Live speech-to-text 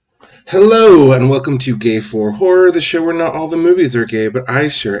Hello, and welcome to Gay for Horror, the show where not all the movies are gay, but I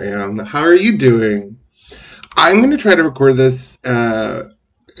sure am. How are you doing? I'm going to try to record this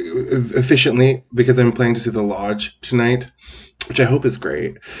efficiently because I'm planning to see The Lodge tonight, which I hope is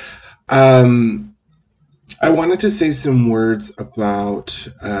great. Um, I wanted to say some words about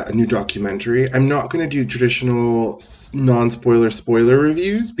a new documentary. I'm not going to do traditional non-spoiler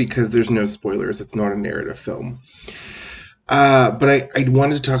reviews because there's no spoilers. It's not a narrative film. But I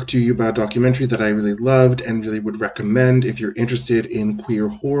wanted to talk to you about a documentary that I really loved and really would recommend if you're interested in queer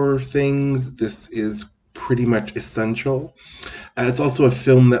horror things. This is pretty much essential. It's also a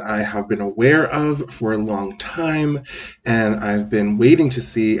film that I have been aware of for a long time, and I've been waiting to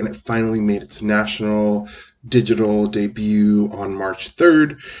see, and it finally made its national digital debut on March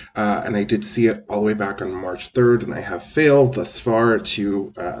 3rd. And I did see it all the way back on March 3rd, and I have failed thus far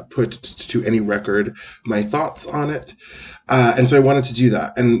to put to any record my thoughts on it. And so I wanted to do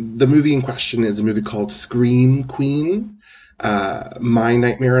that. And the movie in question is a movie called Scream Queen, My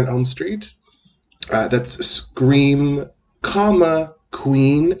Nightmare on Elm Street. That's Scream, comma,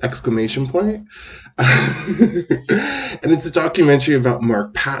 Queen, exclamation point. And it's a documentary about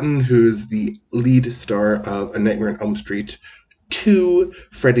Mark Patton, who's the lead star of A Nightmare on Elm Street 2,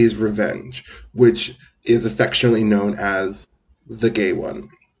 Freddy's Revenge, which is affectionately known as the gay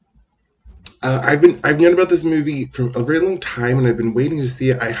one. I've known about this movie for a very long time, and I've been waiting to see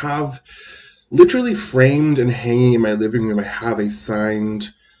it. I have literally framed and hanging in my living room. I have a signed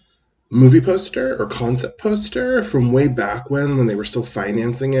movie poster or concept poster from way back when they were still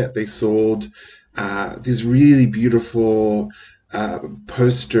financing it. They sold these really beautiful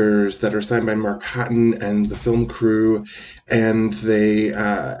posters that are signed by Mark Patton and the film crew, and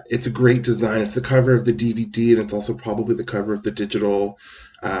it's a great design. It's the cover of the DVD, and it's also probably the cover of the digital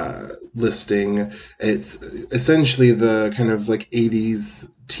listing. It's essentially the kind of like 80s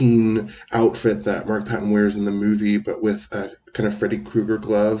teen outfit that Mark Patton wears in the movie, but with a kind of Freddy Krueger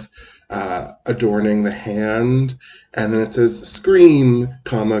glove adorning the hand, and then it says "Scream,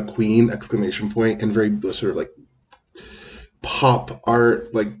 comma, Queen!" exclamation point in very sort of like pop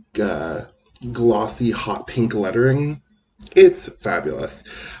art, like glossy hot pink lettering. It's fabulous.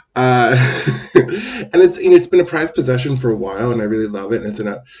 Uh, and it's been a prized possession for a while, and I really love it.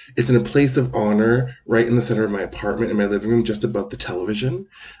 And it's in a place of honor right in the center of my apartment in my living room, just above the television.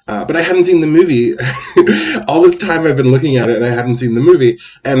 But I hadn't seen the movie. All this time I've been looking at it, and I hadn't seen the movie.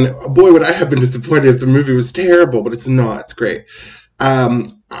 And boy, would I have been disappointed if the movie was terrible. But it's not. It's great.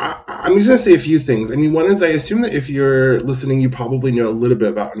 I'm just going to say a few things. I mean, one is I assume that if you're listening, you probably know a little bit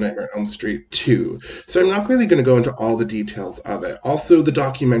about Nightmare on Elm Street 2. So I'm not really going to go into all the details of it. Also, the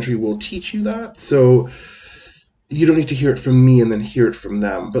documentary will teach you that, so you don't need to hear it from me and then hear it from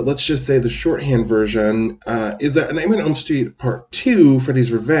them. But let's just say the shorthand version is that Nightmare on Elm Street Part 2,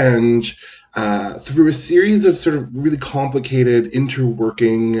 Freddy's Revenge, through a series of sort of really complicated,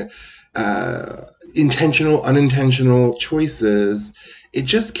 interworking intentional, unintentional choices, it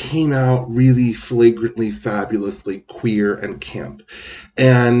just came out really flagrantly, fabulously queer and camp.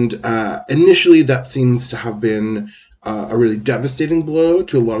 And initially, that seems to have been a really devastating blow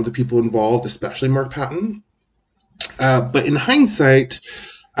to a lot of the people involved, especially Mark Patton. But in hindsight,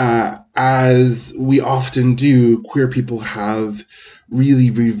 as we often do, queer people have really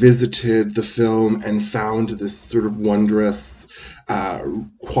revisited the film and found this sort of wondrous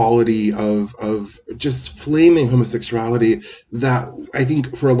quality of just flaming homosexuality that I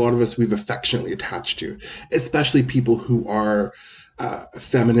think for a lot of us we've affectionately attached to, especially people who are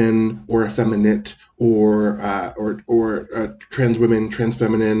feminine or effeminate or trans women, trans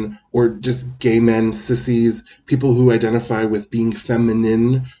feminine, or just gay men, sissies, people who identify with being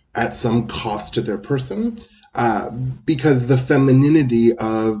feminine at some cost to their person. Because the femininity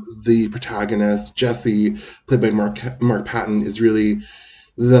of the protagonist, Jesse, played by Mark Patton, is really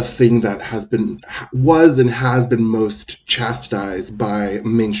the thing that was and has been most chastised by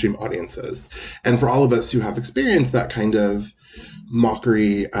mainstream audiences. And for all of us who have experienced that kind of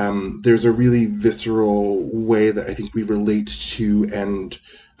mockery, there's a really visceral way that I think we relate to and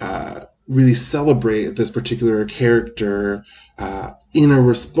really celebrate this particular character in a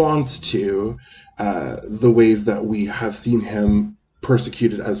response to the ways that we have seen him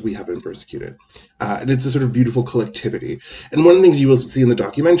persecuted as we have been persecuted. And it's a sort of beautiful collectivity. And one of the things you will see in the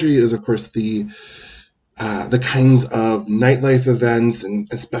documentary is, of course, the kinds of nightlife events and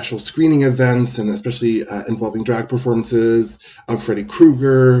special screening events, and especially involving drag performances of Freddy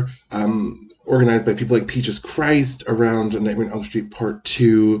Krueger, organized by people like Peaches Christ around Nightmare on Elm Street Part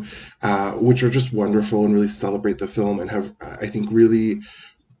 2, which are just wonderful and really celebrate the film and have, I think, really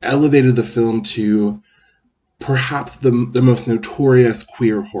elevated the film to perhaps the most notorious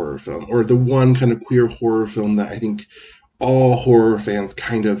queer horror film, or the one kind of queer horror film that I think all horror fans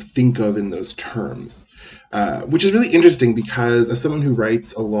kind of think of in those terms, which is really interesting because as someone who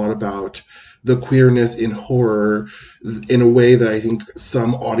writes a lot about the queerness in horror in a way that I think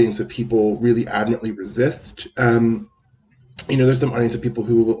some audience of people really adamantly resist. There's some audience of people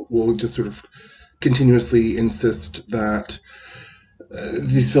who will just sort of continuously insist that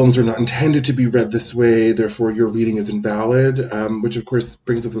these films are not intended to be read this way, therefore your reading is invalid, which of course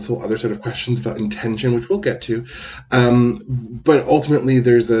brings up this whole other set of questions about intention, which we'll get to. But ultimately,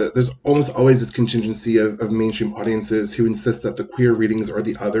 there's almost always this contingency of mainstream audiences who insist that the queer readings are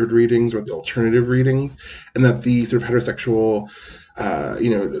the othered readings or the alternative readings, and that the sort of heterosexual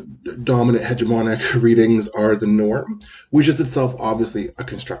dominant hegemonic readings are the norm, which is itself obviously a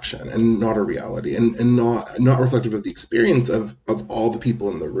construction and not a reality, and not reflective of the experience of all the people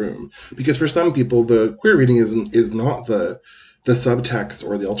in the room. Because for some people, the queer reading is not the subtext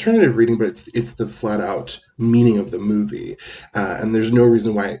or the alternative reading, but it's the flat out meaning of the movie, and there's no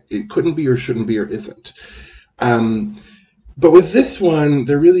reason why it couldn't be or shouldn't be or isn't. But with this one,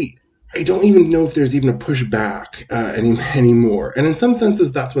 I don't even know if there's even a pushback anymore. And in some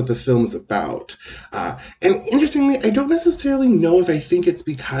senses, that's what the film is about. And interestingly, I don't necessarily know if I think it's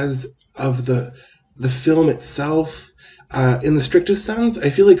because of the film itself in the strictest sense. I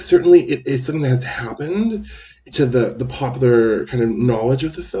feel like certainly it's something that has happened to the popular kind of knowledge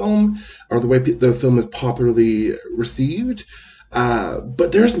of the film, or the way the film is popularly received.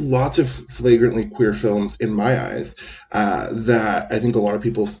 But there's lots of flagrantly queer films in my eyes that I think a lot of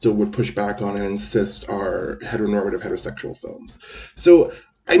people still would push back on and insist are heteronormative heterosexual films. So,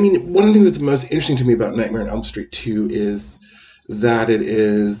 I mean, one of the things that's most interesting to me about Nightmare on Elm Street 2 is that it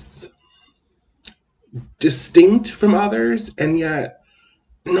is distinct from others, and yet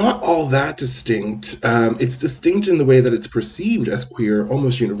not all that distinct. It's distinct in the way that it's perceived as queer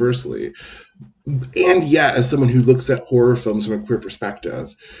almost universally. And yet, as someone who looks at horror films from a queer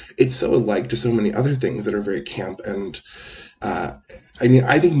perspective, it's so alike to so many other things that are very camp. And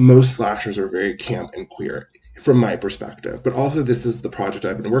I think most slashers are very camp and queer from my perspective. But also, this is the project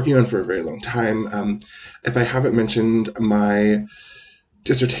I've been working on for a very long time. If I haven't mentioned, my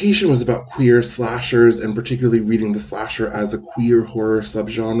dissertation was about queer slashers, and particularly reading the slasher as a queer horror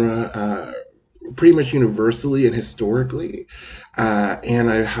subgenre, pretty much universally and historically. And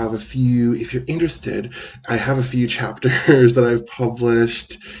I have a few, if you're interested, I have a few chapters that I've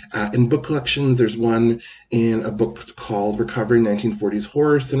published in book collections. There's one in a book called Recovering 1940s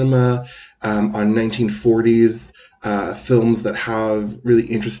Horror Cinema on 1940s films that have really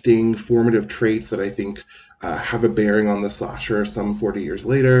interesting formative traits that I think have a bearing on the slasher some 40 years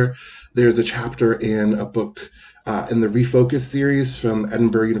later. There's a chapter in a book in the Refocus series from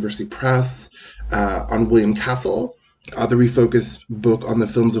Edinburgh University Press on William Castle. The Refocus book on the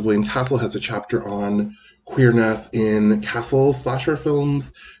films of William Castle has a chapter on queerness in Castle slasher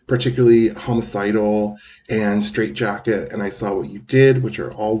films, particularly Homicidal and Straitjacket and I Saw What You Did, which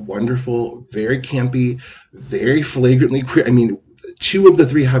are all wonderful, very campy, very flagrantly queer. I mean, two of the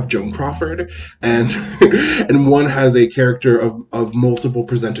three have Joan Crawford, and and one has a character of multiple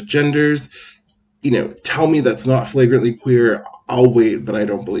presented genders. Tell me that's not flagrantly queer, I'll wait, but I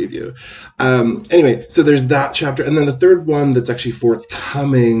don't believe you. Anyway, so there's that chapter. And then the third one that's actually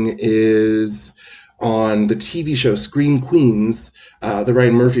forthcoming is on the TV show Scream Queens, the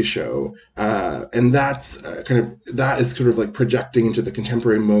Ryan Murphy show. And that's that is sort of like projecting into the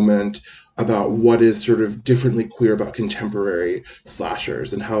contemporary moment about what is sort of differently queer about contemporary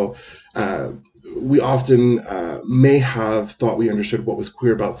slashers, and how we often may have thought we understood what was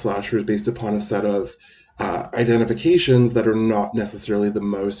queer about slashers based upon a set of identifications that are not necessarily the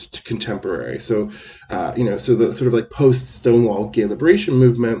most contemporary. So, so the sort of like post-Stonewall gay liberation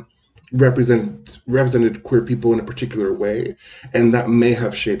movement represented queer people in a particular way, and that may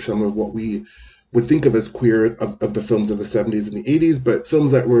have shaped some of what we would think of as queer of the films of the 70s and the 80s, but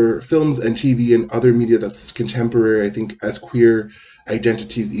films and TV and other media that's contemporary, I think, as queer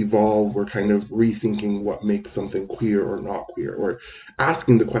identities evolve, we're kind of rethinking what makes something queer or not queer, or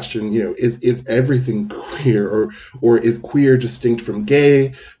asking the question, is everything queer, or is queer distinct from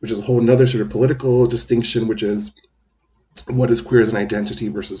gay, which is a whole other sort of political distinction, which is what is queer as an identity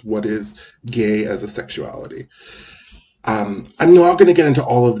versus what is gay as a sexuality. I'm not going to get into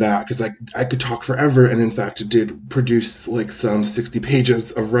all of that because I could talk forever, and in fact did produce like some 60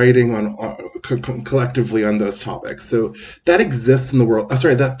 pages of writing on collectively on those topics. So that exists in the world.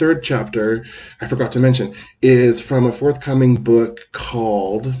 That third chapter I forgot to mention is from a forthcoming book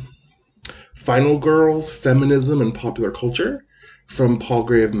called Final Girls, Feminism and Popular Culture, from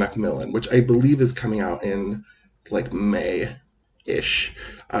Palgrave Macmillan, which I believe is coming out in like May-ish.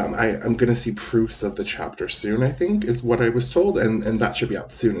 I'm going to see proofs of the chapter soon, I think, is what I was told, and that should be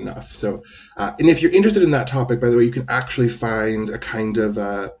out soon enough. So, and if you're interested in that topic, by the way, you can actually find a kind of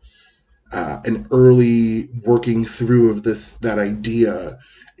an early working through of that idea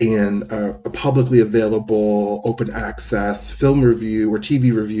in a publicly available open access film review or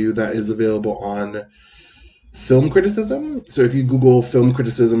TV review that is available on Film Criticism. So if you Google Film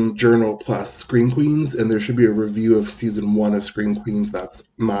Criticism Journal plus Scream Queens, and there should be a review of season 1 of Scream Queens, that's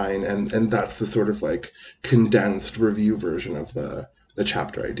mine, and that's the sort of like condensed review version of the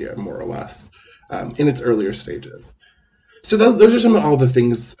chapter idea, more or less, in its earlier stages. So those are some of all the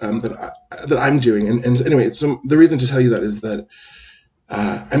things that I'm doing, and anyway, the reason to tell you that is that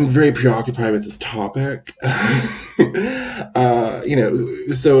I'm very preoccupied with this topic.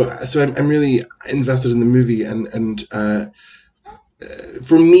 So I'm really invested in the movie, and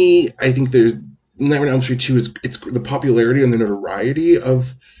for me, I think there's Nightmare on Elm Street 2 it's the popularity and the notoriety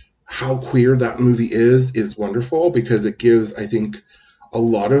of how queer that movie is wonderful, because it gives, I think, a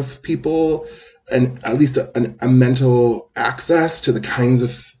lot of people at least a mental access to the kinds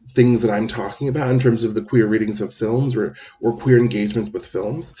of things that I'm talking about in terms of the queer readings of films or queer engagements with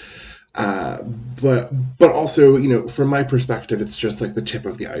films. But also, from my perspective, it's just like the tip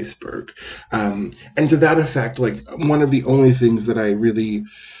of the iceberg. And to that effect, like one of the only things that I really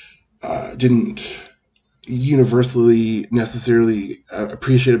didn't universally necessarily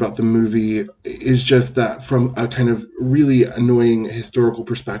appreciate about the movie is just that from a kind of really annoying historical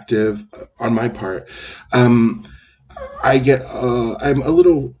perspective on my part, I'm a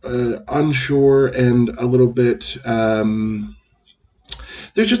little unsure and a little bit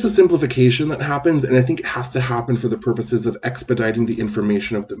there's just a simplification that happens, and I think it has to happen for the purposes of expediting the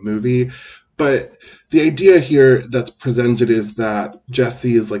information of the movie. But the idea here that's presented is that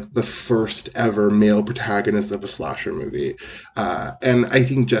Jesse is like the first ever male protagonist of a slasher movie. And I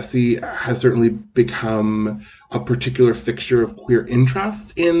think Jesse has certainly become a particular fixture of queer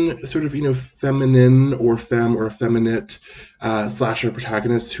interest in sort of, feminine or femme or effeminate slasher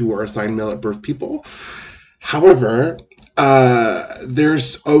protagonists who are assigned male at birth people. However,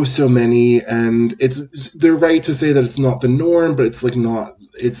 there's so many, and they're right to say that it's not the norm, but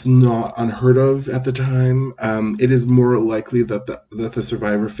it's not unheard of at the time. It is more likely that the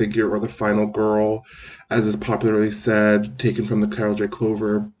survivor figure, or the final girl, as is popularly said, taken from the Carol J.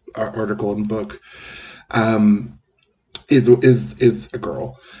 Clover article and book, is a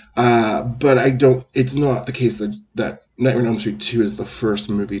girl. But it's not the case that Nightmare on Elm Street 2 is the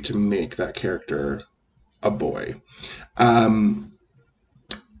first movie to make that character a boy, so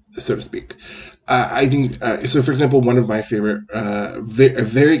to speak. I think so. For example, one of my favorite,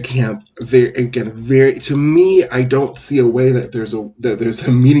 very camp, very to me, I don't see a way that there's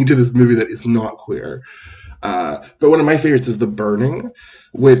a meaning to this movie that is not queer. But one of my favorites is The Burning,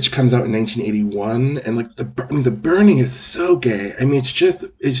 which comes out in 1981, and like The Burning is so gay. I mean, it's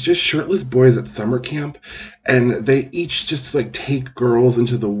just shirtless boys at summer camp, and they each just like take girls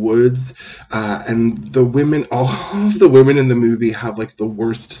into the woods, and all of the women in the movie have like the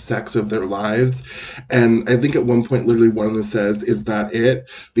worst sex of their lives. And I think at one point, literally one of them says, "Is that it?"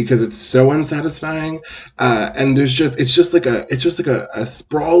 Because it's so unsatisfying. And it's just like a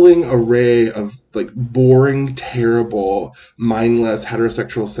sprawling array of like boring, terrible, mindless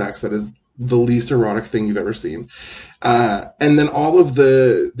heterosexual sex that is the least erotic thing you've ever seen. And then all of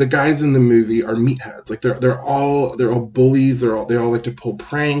the guys in the movie are meatheads. Like they're all bullies. They all like to pull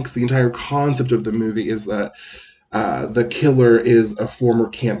pranks. The entire concept of the movie is that the killer is a former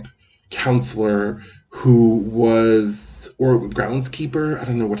camp counselor who was, or groundskeeper, I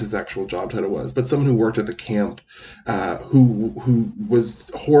don't know what his actual job title was, but someone who worked at the camp, who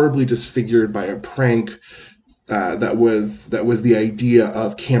was horribly disfigured by a prank that was the idea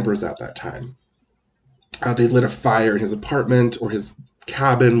of campers at that time. They lit a fire in his apartment or his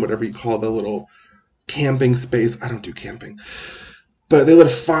cabin, whatever you call the little camping space. I don't do camping. But they lit a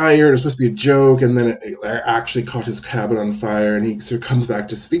fire, and it was supposed to be a joke, and then it actually caught his cabin on fire, and he sort of comes back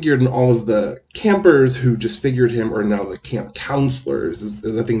disfigured, and all of the campers who disfigured him are now the camp counselors,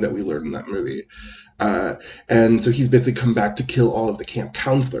 is a thing that we learned in that movie. And so he's basically come back to kill all of the camp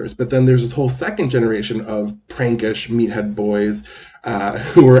counselors. But then there's this whole second generation of prankish meathead boys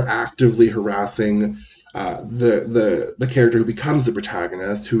who are actively harassing the character who becomes the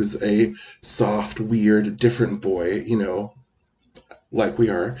protagonist, who's a soft, weird, different boy, like we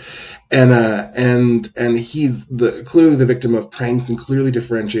are, and he's clearly the victim of pranks and clearly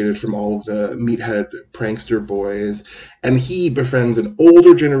differentiated from all of the meathead prankster boys. And he befriends an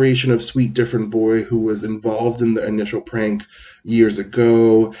older generation of sweet, different boy who was involved in the initial prank years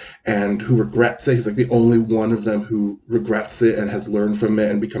ago and who regrets it. He's like the only one of them who regrets it and has learned from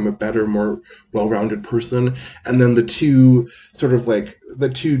it and become a better, more well-rounded person. And then the two sort of like the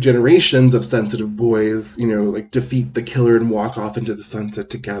two generations of sensitive boys, like defeat the killer and walk off into the sunset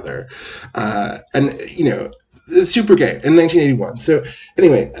together. And it's super gay in 1981. So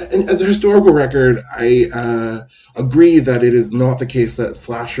anyway, as a historical record, I agree that it is not the case that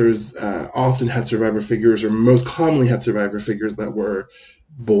slashers often had survivor figures, or most commonly had survivor figures that were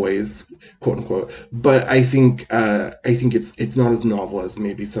boys, quote unquote. But I think it's not as novel as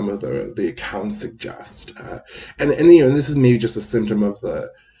maybe some of the accounts suggest. And this is maybe just a symptom of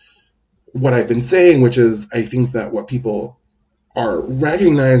what I've been saying, which is I think that what people are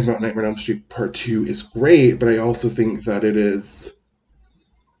recognized about Nightmare on Elm Street Part 2 is great, but I also think that it is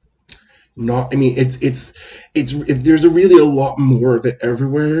not. I mean, there's really a lot more of it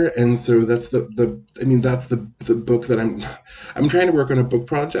everywhere, and so that's the book that I'm trying to work on a book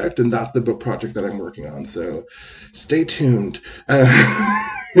project, and that's the book project that I'm working on. So stay tuned,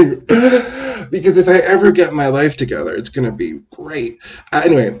 because if I ever get my life together, it's gonna be great.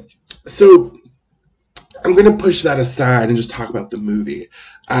 Anyway, so I'm going to push that aside and just talk about the movie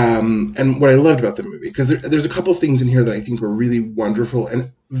and what I loved about the movie, because there's a couple things in here that I think are really wonderful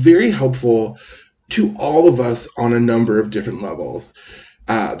and very helpful to all of us on a number of different levels.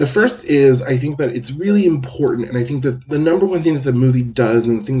 The first is I think that it's really important, and I think that the number one thing that the movie does,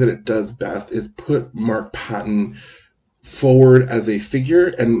 and the thing that it does best, is put Mark Patton forward as a figure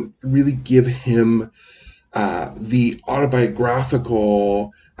and really give him the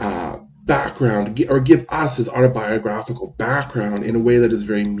autobiographical background, or give us his autobiographical background in a way that is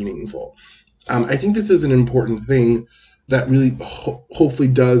very meaningful. I think this is an important thing that really hopefully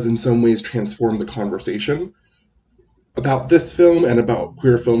does in some ways transform the conversation about this film and about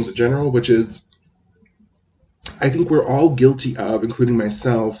queer films in general, which is I think we're all guilty of, including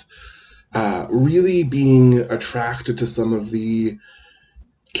myself, really being attracted to some of the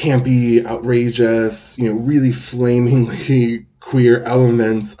campy, outrageous, really flamingly queer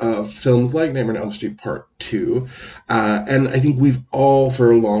elements of films like Nightmare on Elm Street Part 2. And I think we've all,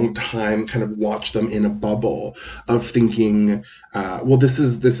 for a long time, kind of watched them in a bubble of thinking, well, this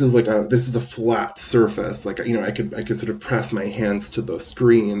is a flat surface. Like, I could sort of press my hands to the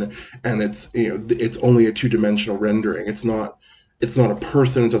screen, and it's only a two-dimensional rendering. It's not a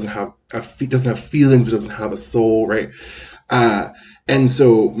person. It doesn't have feelings. It doesn't have a soul, right? And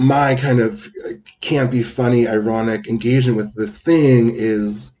so my kind of campy, funny, ironic engagement with this thing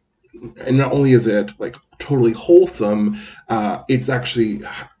is, and not only is it like totally wholesome, it's actually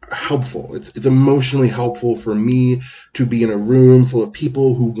helpful. It's emotionally helpful for me to be in a room full of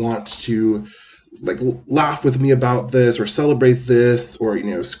people who want to like laugh with me about this, or celebrate this,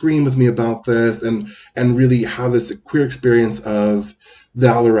 or scream with me about this, and really have this queer experience of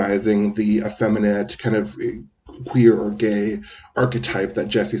valorizing the effeminate kind of queer or gay archetype that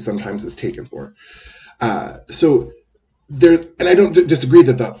Jesse sometimes is taken for. So there, and I don't disagree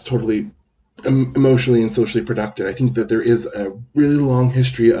that that's totally emotionally and socially productive. I think that there is a really long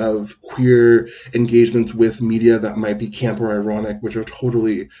history of queer engagements with media that might be camp or ironic, which are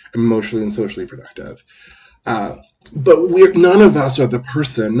totally emotionally and socially productive. But none of us are the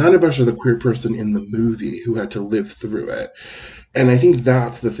queer person in the movie who had to live through it. And I think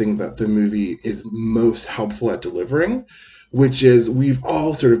that's the thing that the movie is most helpful at delivering, which is we've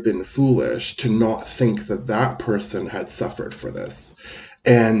all sort of been foolish to not think that that person had suffered for this.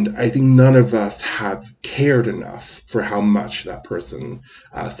 And I think none of us have cared enough for how much that person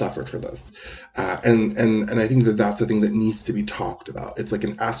suffered for this. And I think that that's a thing that needs to be talked about. It's like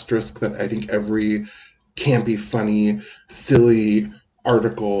an asterisk that I think every campy, funny, silly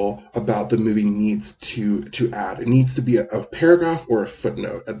article about the movie needs to add. It needs to be a paragraph or a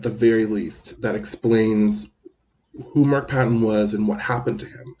footnote at the very least that explains who Mark Patton was and what happened to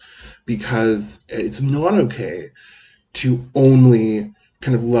him, because it's not okay to only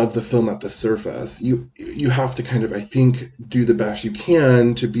kind of love the film at the surface. You have to kind of, I think, do the best you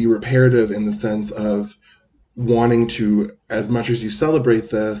can to be reparative in the sense of wanting to, as much as you celebrate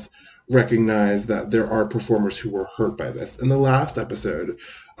this, recognize that there are performers who were hurt by this. In the last episode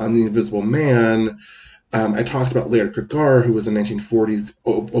on The Invisible Man, I talked about Laird Cregar, who was a 1940s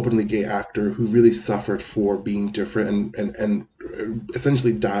openly gay actor who really suffered for being different and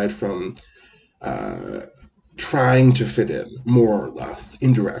essentially died from trying to fit in, more or less,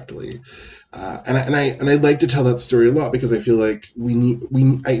 indirectly. And I like to tell that story a lot because I feel like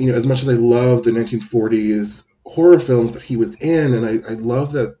as much as I love the 1940s horror films that he was in, and I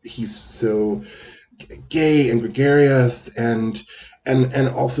love that he's so gay and gregarious and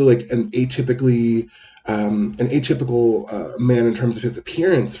also like an atypically an atypical man in terms of his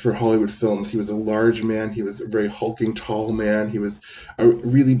appearance for Hollywood films. He was a large man. He was a very hulking, tall man. He was a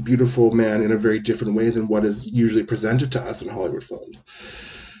really beautiful man in a very different way than what is usually presented to us in Hollywood films.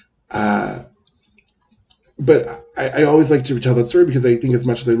 But I always like to tell that story because I think, as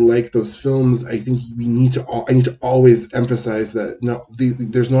much as I like those films, I think I need to always emphasize that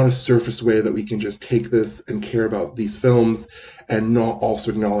there's not a surface way that we can just take this and care about these films and not also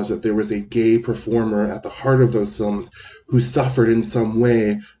acknowledge that there was a gay performer at the heart of those films who suffered in some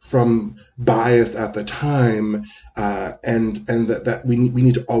way from bias at the time, and that we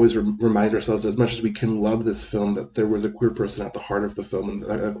need to always remind ourselves, as much as we can love this film, that there was a queer person at the heart of the film, and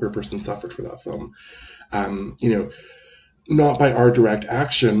that a queer person suffered for that film. Not by our direct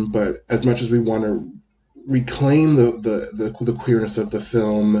action, but as much as we want to reclaim the queerness of the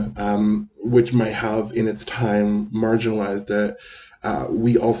film, which might have in its time marginalized it,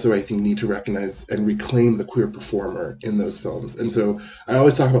 we also, I think, need to recognize and reclaim the queer performer in those films. And so I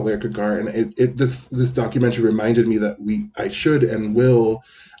always talk about Lyric Gar, and this documentary reminded me that I should and will,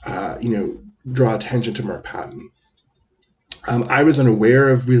 draw attention to Mark Patton. I was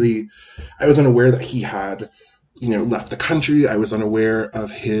unaware that he had, left the country. I was unaware of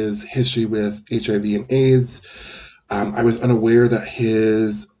his history with HIV and AIDS. I was unaware that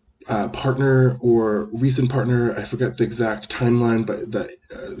his partner or recent partner, I forget the exact timeline, but that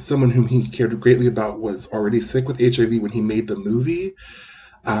someone whom he cared greatly about was already sick with HIV when he made the movie.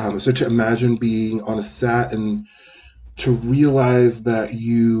 So to imagine being on a set and to realize that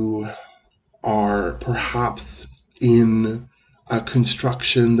you are perhaps in a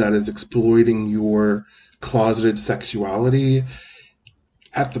construction that is exploiting your closeted sexuality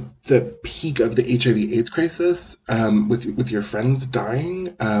at the peak of the HIV/AIDS crisis, with your friends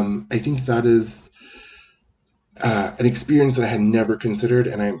dying. I think that is an experience that I had never considered,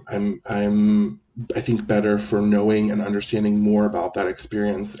 and I'm I think better for knowing and understanding more about that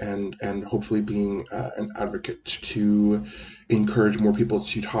experience, and hopefully being an advocate to encourage more people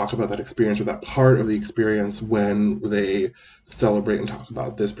to talk about that experience, or that part of the experience, when they celebrate and talk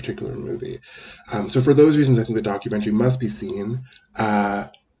about this particular movie. So for those reasons, I think the documentary must be seen, and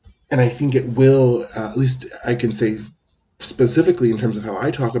I think it will, at least I can say specifically in terms of how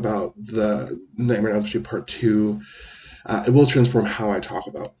I talk about the Nightmare on Elm Street Part 2, it will transform how I talk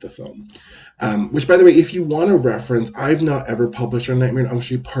about the film. Which, by the way, if you want a reference, I've not ever published on Nightmare on Elm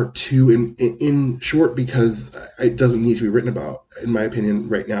Street Part 2 in short, because it doesn't need to be written about, in my opinion,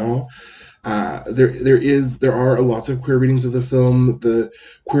 right now. There are lots of queer readings of the film. The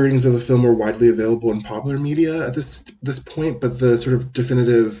queer readings of the film are widely available in popular media at this point, but the sort of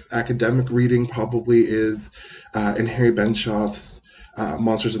definitive academic reading probably is in Harry Benshoff's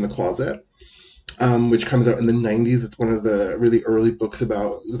Monsters in the Closet, which comes out in the 90s. It's one of the really early books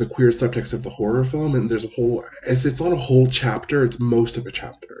about the queer subtext of the horror film, and there's if it's not a whole chapter, it's most of a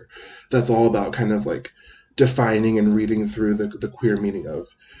chapter that's all about kind of like defining and reading through the queer meaning of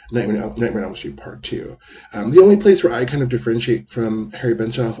Nightmare on Elm Street Part 2. The only place where I kind of differentiate from Harry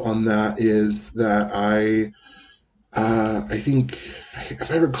Benshoff on that is that I think,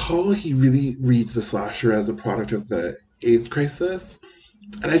 if I recall, he really reads the slasher as a product of the AIDS crisis.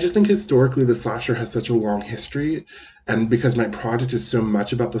 And I just think historically the slasher has such a long history, and because my project is so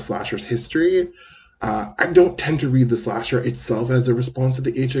much about the slasher's history, I don't tend to read the slasher itself as a response to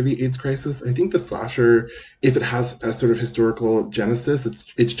the HIV/AIDS crisis. I think the slasher, if it has a sort of historical genesis,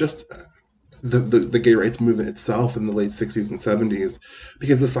 it's just the gay rights movement itself in the late 60s and 70s,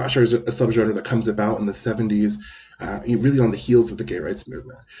 because the slasher is a subgenre that comes about in the 70s, really on the heels of the gay rights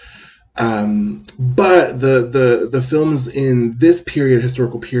movement. But the films in this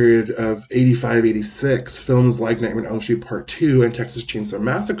historical period of 85, 86, films like Nightmare on Elm Street Part 2 and Texas Chainsaw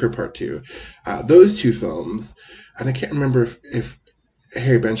Massacre Part 2, those two films, and I can't remember if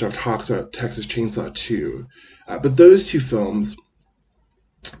Harry Benshoff talks about Texas Chainsaw 2, but those two films,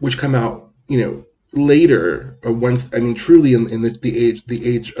 which come out, later, or truly in the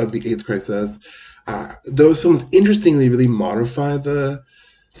age of the AIDS crisis, those films interestingly really modify the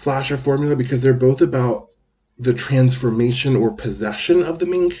slasher formula, because they're both about the transformation or possession of the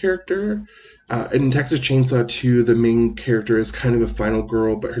main character. In Texas Chainsaw 2, the main character is kind of a final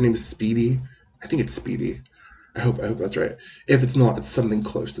girl, but her name is Speedy. I think it's Speedy. I hope that's right. If it's not, it's something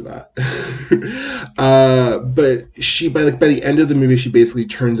close to that. But she, by the end of the movie, she basically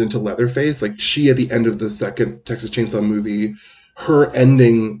turns into Leatherface. Like, she, at the end of the second Texas Chainsaw movie, her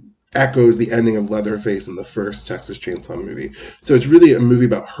ending echoes the ending of Leatherface in the first Texas Chainsaw movie. So it's really a movie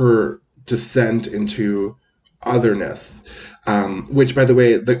about her descent into otherness. Which, by the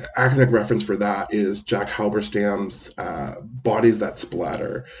way, the academic reference for that is Jack Halberstam's Bodies That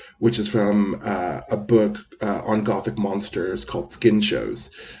Splatter, which is from a book on Gothic monsters called Skin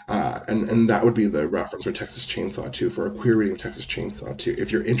Shows. And that would be the reference for Texas Chainsaw 2, for a queer reading of Texas Chainsaw 2,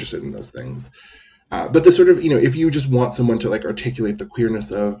 if you're interested in those things. But this sort of, if you just want someone to like articulate the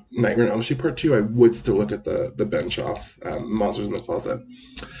queerness of Nightmare on Elm Street Part 2, I would still look at the Benioff Monsters in the Closet.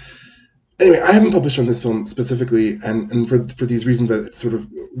 Anyway, I haven't published on this film specifically, and for these reasons that it's sort of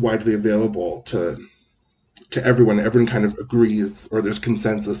widely available to everyone. Everyone kind of agrees, or there's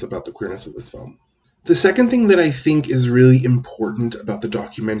consensus about the queerness of this film. The second thing that I think is really important about the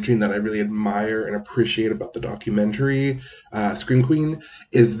documentary and that I really admire and appreciate about the documentary, Scream Queen,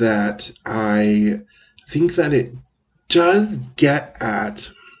 is that I think that it does get at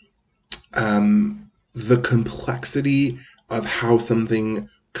the complexity of how something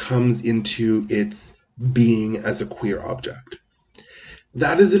comes into its being as a queer object.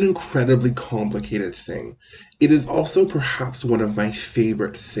 That is an incredibly complicated thing. It is also perhaps one of my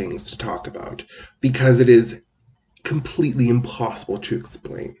favorite things to talk about because it is completely impossible to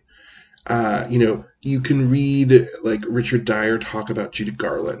explain. You can read like Richard Dyer talk about Judy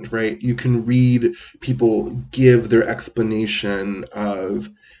Garland, right? You can read people give their explanation of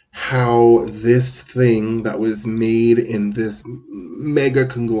how this thing that was made in this mega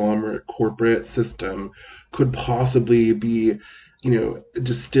conglomerate corporate system could possibly be,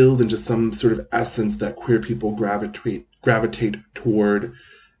 distilled into some sort of essence that queer people gravitate toward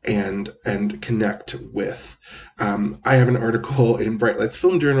and connect with. I have an article in Bright Lights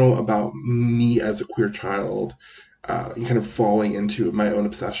Film Journal about me as a queer child, kind of falling into my own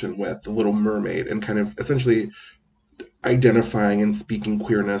obsession with The Little Mermaid and kind of essentially identifying and speaking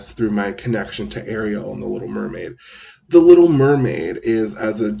queerness through my connection to Ariel and The Little Mermaid. The Little Mermaid is,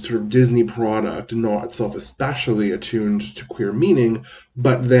 as a sort of Disney product, not itself especially attuned to queer meaning,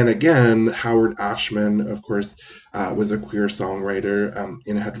 but then again, Howard Ashman, of course, was a queer songwriter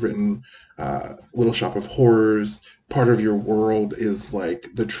and had written Little Shop of Horrors. Part of Your World is like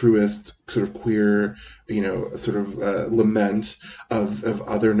the truest sort of queer, sort of lament of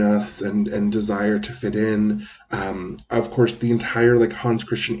otherness and desire to fit in. Of course, the entire like Hans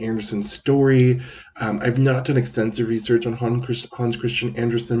Christian Andersen story. I've not done extensive research on Hans Christian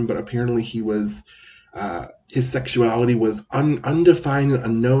Andersen, but apparently he was his sexuality was undefined and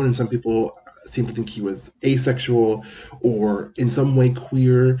unknown, and some people seem to think he was asexual or in some way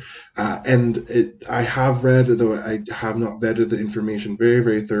queer. I have read, though I have not vetted the information very,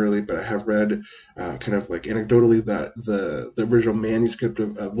 very thoroughly, but I have read kind of like anecdotally that the original manuscript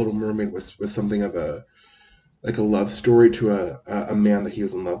of Little Mermaid was something of a love story to a man that he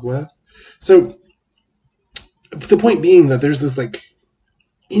was in love with. So the point being that there's this like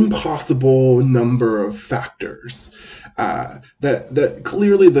impossible number of factors that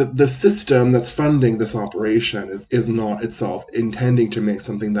clearly the system that's funding this operation is not itself intending to make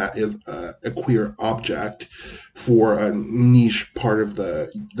something that is a queer object for a niche part of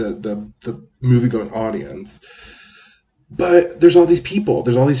the movie-going audience. But there's all these people,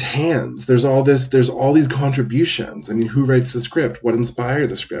 there's all these hands, there's all these contributions. I mean, who writes the script? What inspired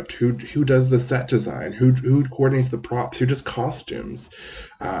the script? Who does the set design? Who coordinates the props? Who does costumes?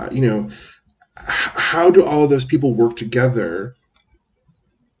 How do all of those people work together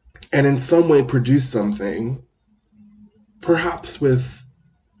and in some way produce something, perhaps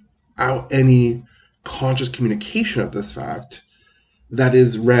without any conscious communication of this fact, that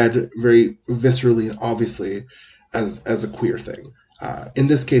is read very viscerally and obviously as a queer thing. In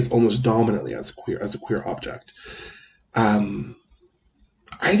this case, almost dominantly as a queer object.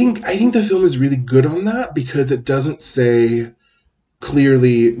 I think the film is really good on that because it doesn't say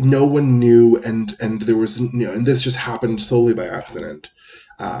clearly no one knew and there was and this just happened solely by accident.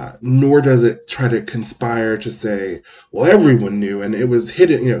 Nor does it try to conspire to say, well, everyone knew and it was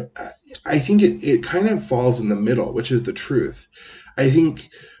hidden. I think it kind of falls in the middle, which is the truth. I think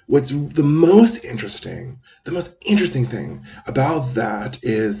what's the most interesting thing about that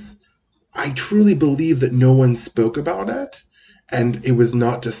is I truly believe that no one spoke about it and it was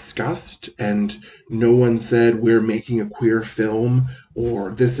not discussed and no one said we're making a queer film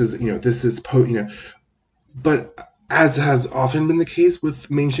or this is but as has often been the case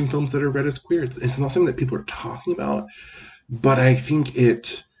with mainstream films that are read as queer, it's not something that people are talking about, but I think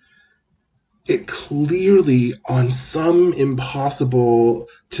it clearly, on some impossible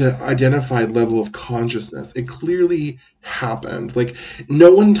to identify level of consciousness, it clearly happened. Like,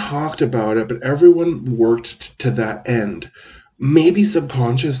 no one talked about it, but everyone worked to that end. Maybe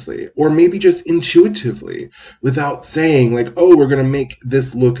subconsciously, or maybe just intuitively, without saying, like, oh, we're going to make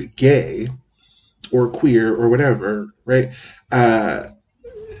this look gay. or queer or whatever, right?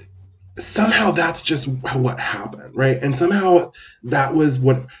 Somehow that's just what happened, right? And somehow that was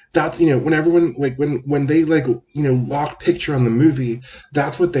what that's when everyone like when they like locked picture on the movie,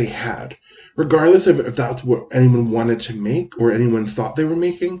 that's what they had, regardless of if that's what anyone wanted to make or anyone thought they were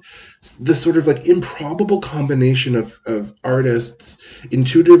making. This sort of like improbable combination of artists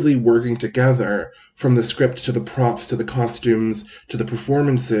intuitively working together, from the script to the props to the costumes to the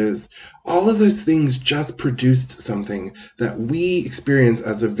performances, all of those things just produced something that we experience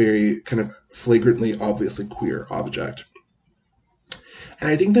as a very kind of flagrantly, obviously queer object. And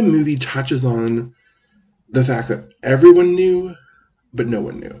I think the movie touches on the fact that everyone knew, but no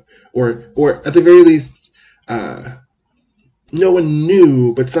one knew, or at the very least, no one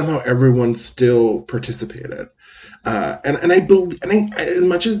knew, but somehow everyone still participated. And I believe, as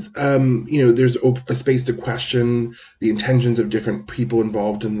much as there's a space to question the intentions of different people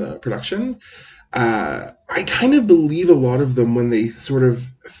involved in the production, I kind of believe a lot of them when they sort of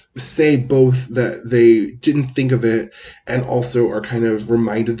say both that they didn't think of it and also are kind of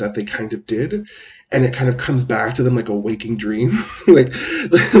reminded that they kind of did, and it kind of comes back to them like a waking dream. It's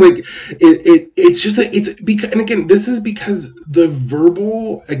just that it's because, and again, this is because the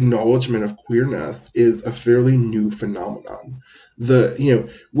verbal acknowledgement of queerness is a fairly new phenomenon.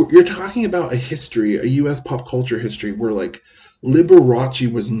 You're talking about a history, a U.S. pop culture history, where like Liberace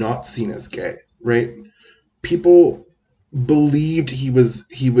was not seen as gay, right? People believed he was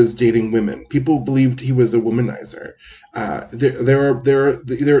dating women. People believed he was a womanizer.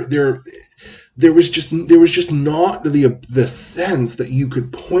 There was just not the sense that you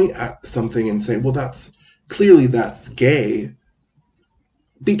could point at something and say, well, that's gay,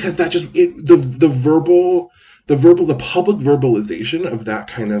 because that just the public verbalization of that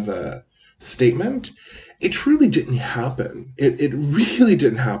kind of a statement, it truly didn't happen. It really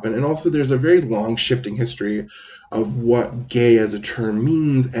didn't happen. And also there's a very long shifting history of what gay as a term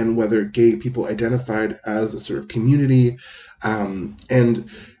means and whether gay people identified as a sort of community. And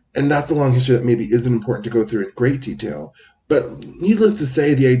that's a long history that maybe isn't important to go through in great detail. But needless to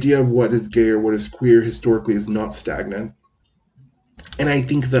say, the idea of what is gay or what is queer historically is not stagnant. And I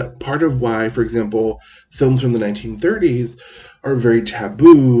think that part of why, for example, films from the 1930s are very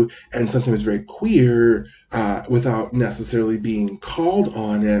taboo and sometimes very queer without necessarily being called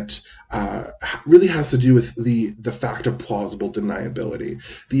on it really has to do with the fact of plausible deniability.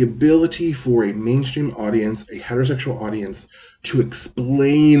 The ability for a mainstream audience, a heterosexual audience, to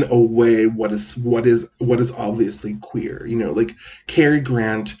explain away what is obviously queer. Like Cary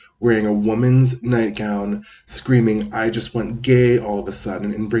Grant wearing a woman's nightgown, screaming, "I just went gay" all of a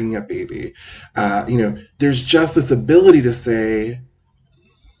sudden, and bringing up Baby. There's just this ability to say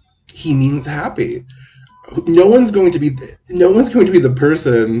he means happy. No one's going to be the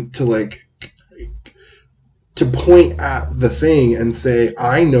person to point at the thing and say,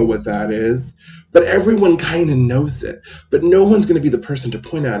 "I know what that is." But everyone kind of knows it. But no one's going to be the person to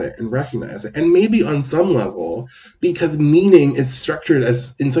point at it and recognize it. And maybe on some level, because meaning is structured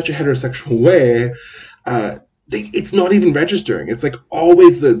as in such a heterosexual way, it's not even registering. It's like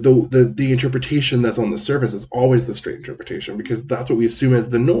always the interpretation that's on the surface is always the straight interpretation, because that's what we assume as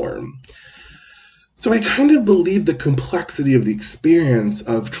the norm. So I kind of believe the complexity of the experience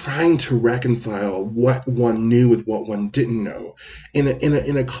of trying to reconcile what one knew with what one didn't know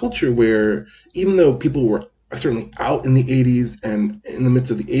in a culture where, even though people were certainly out in the 80s and in the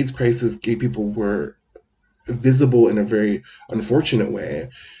midst of the AIDS crisis, gay people were visible in a very unfortunate way.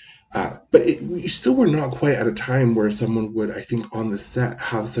 But we still were not quite at a time where someone would, I think, on the set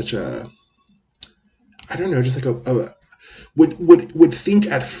have such a, I don't know, just like would think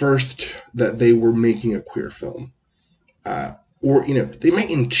at first that they were making a queer film, or they might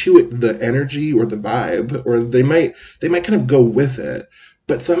intuit the energy or the vibe, or they might kind of go with it,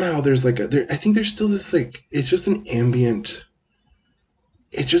 but somehow there's I think there's still this it's just an ambient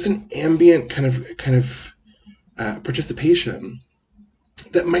kind of participation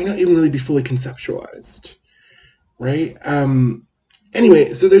that might not even really be fully conceptualized, right?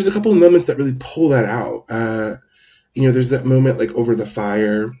 Anyway, so there's a couple of moments that really pull that out. There's that moment like over the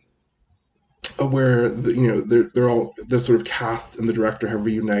fire where they're all the sort of cast and the director have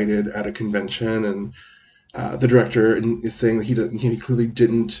reunited at a convention, and the director is saying that he clearly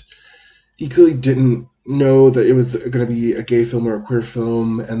didn't know that it was going to be a gay film or a queer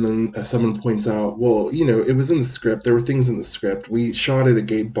film. And then someone points out, well, it was in the script. There were things in the script. We shot at a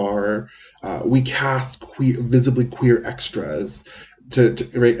gay bar. We cast visibly queer extras.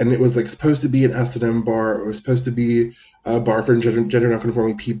 Right, and it was supposed to be an S&M bar. It was supposed to be a bar for gender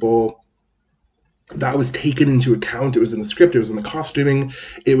nonconforming people. that was taken into account. It was in the script, it was in the costuming,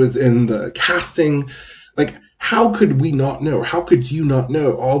 it was in the casting. Like, how could we not know? How could you not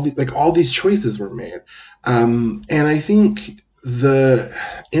know? All these choices were made, and I think the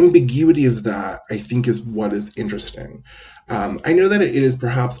ambiguity of that, I think, is what is interesting. I know that it is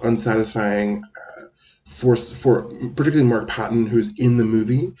perhaps unsatisfying for particularly Mark Patton, who's in the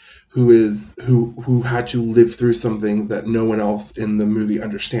movie, who had to live through something that no one else in the movie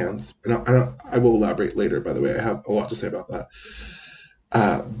understands. And I will elaborate later. By the way, I have a lot to say about that.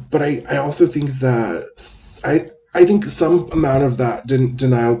 But I also think that I think some amount of that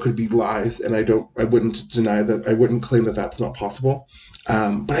denial could be lies, and I wouldn't deny that. I wouldn't claim that that's not possible.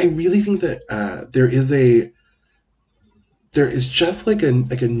 But I really think that there is just like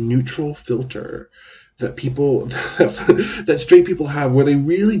a neutral filter that people that straight people have, where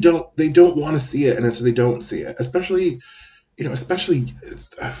they don't want to see it, and so they don't see it, especially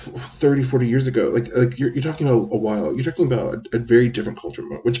 30, 40 years ago. Like you're talking about a while, you're talking about a very different culture,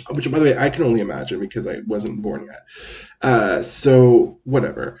 which by the way I can only imagine because I wasn't born yet, so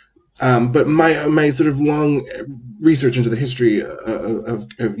whatever. But my sort of long research into the history of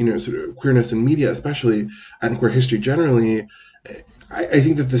sort of queerness in media, especially, and queer history generally, I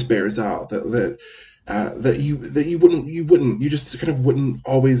think that this bears out that you just kind of wouldn't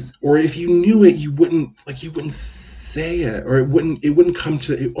always, or if you knew it, you wouldn't say it, or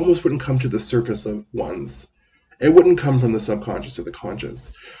it almost wouldn't come to the surface of one's. It wouldn't come from the subconscious or the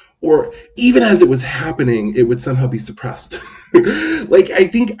conscious, or even as it was happening, it would somehow be suppressed. I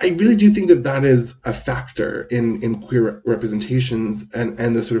really do think that is a factor in queer representations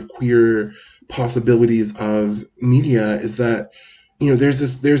and the sort of queer possibilities of media, is that there's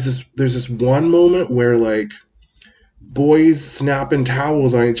this one moment where like boys snapping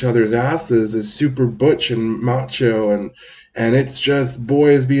towels on each other's asses is super butch and macho, and it's just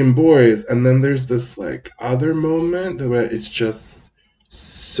boys being boys, and then there's this like other moment where it's just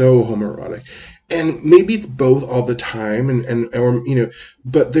so homoerotic, and maybe it's both all the time, and or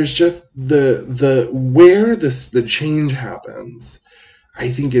but there's just the where the change happens, I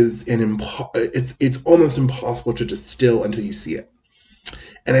think, is it's almost impossible to distill until you see it.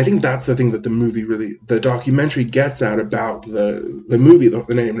 And I think that's the thing that the documentary gets at about the movie, the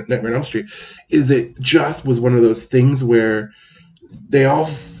Nightmare on Elm Street, is it just was one of those things where they all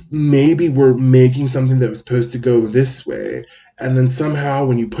maybe were making something that was supposed to go this way, and then somehow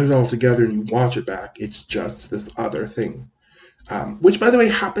when you put it all together and you watch it back, it's just this other thing. Which, by the way,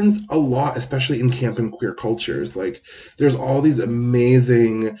 happens a lot, especially in camp and queer cultures. Like, there's all these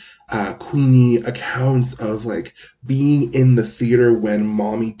amazing Queenie accounts of like being in the theater when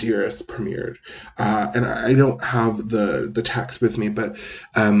Mommy Dearest premiered, and I don't have the text with me, but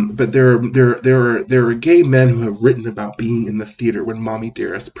there are gay men who have written about being in the theater when Mommy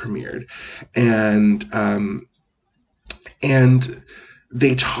Dearest premiered, and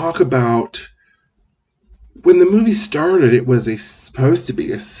they talk about, when the movie started, it was supposed to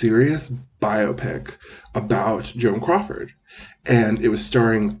be a serious biopic about Joan Crawford, and it was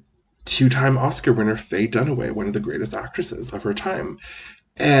starring two-time Oscar winner Faye Dunaway, one of the greatest actresses of her time.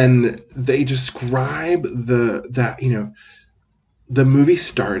 And they describe the movie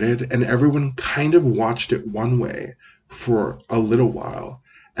started, and everyone kind of watched it one way for a little while,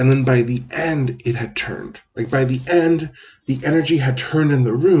 and then by the end, it had turned. Like, by the end, the energy had turned in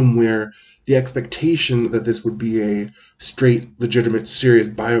the room, where the expectation that this would be a straight, legitimate, serious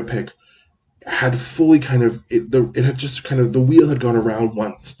biopic had fully it had just kind of, the wheel had gone around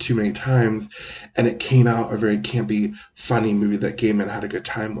once too many times, and it came out a very campy, funny movie that gay men had a good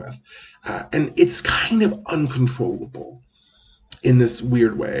time with. And it's kind of uncontrollable in this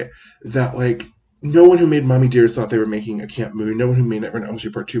weird way, that like, no one who made Mommy Dearest thought they were making a camp movie. No one who made Nightmare on Elm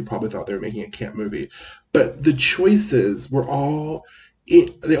Street Part 2 probably thought they were making a camp movie. But the choices were all,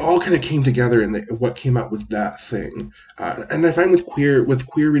 they all kind of came together, and what came out was that thing. And I find with queer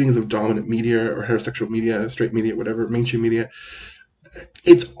readings of dominant media or heterosexual media, straight media, whatever, mainstream media,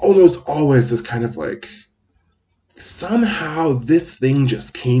 it's almost always this kind of like, somehow this thing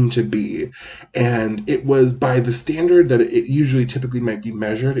just came to be, and it was, by the standard that it usually typically might be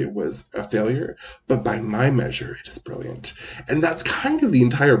measured, it was a failure, but by my measure, it is brilliant. And that's kind of the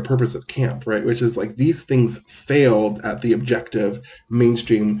entire purpose of camp, right? Which is like, these things failed at the objective,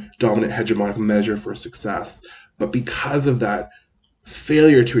 mainstream, dominant, hegemonic measure for success, but because of that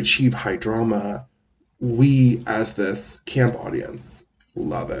failure to achieve high drama, we, as this camp audience,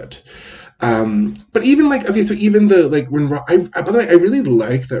 love it. But even like, okay, so even the, like, when, by the way, I really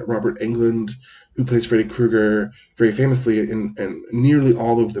like that Robert Englund, who plays Freddy Krueger very famously in nearly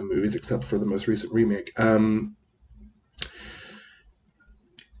all of the movies except for the most recent remake,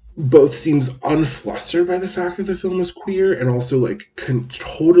 both seems unflustered by the fact that the film was queer, and also like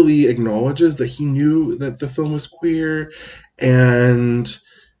totally acknowledges that he knew that the film was queer, and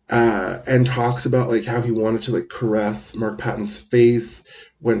talks about like how he wanted to like caress Mark Patton's face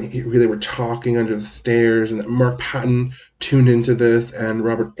when they were talking under the stairs, and that Mark Patton tuned into this and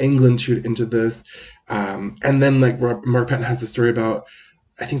Robert Englund tuned into this, and then like Mark Patton has the story about,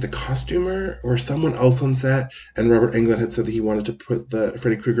 I think, the costumer or someone else on set, and Robert Englund had said that he wanted to put the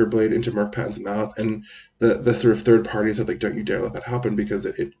Freddy Krueger blade into Mark Patton's mouth, and the sort of third party said like, don't you dare let that happen because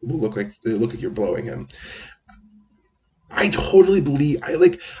it will look like you're blowing him. I totally believe,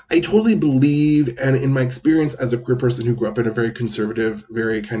 I totally believe, and in my experience as a queer person who grew up in a very conservative,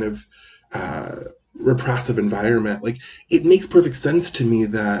 very kind of repressive environment, like it makes perfect sense to me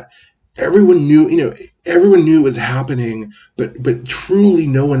that everyone knew, everyone knew it was happening, but truly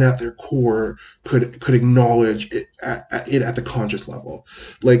no one at their core could acknowledge it at the conscious level.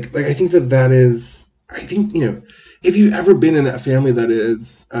 Like I think that is, I think, if you've ever been in a family that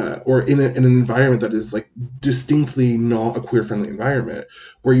is, or in an environment that is like distinctly not a queer friendly environment,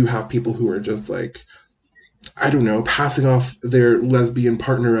 where you have people who are just like, I don't know, passing off their lesbian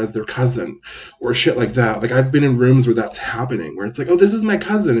partner as their cousin or shit like that. Like I've been in rooms where that's happening, where it's like, oh, this is my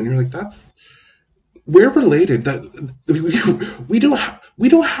cousin, and you're like, we're related. That we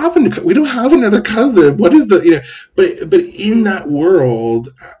don't have another cousin. What is the But in that world,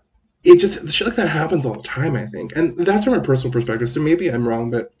 it just shit like that happens all the time, I think, and that's from a personal perspective. So maybe I'm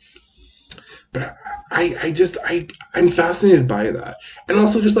wrong, but I'm fascinated by that. And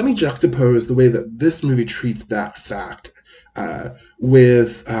also, just let me juxtapose the way that this movie treats that fact.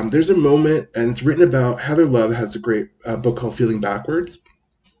 With there's a moment, and it's written about. Heather Love has a great book called Feeling Backwards,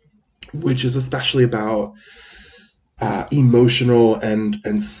 which is especially about emotional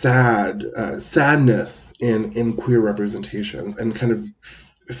and sadness in queer representations, and kind of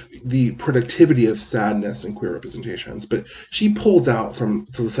the productivity of sadness in queer representations. But she pulls out from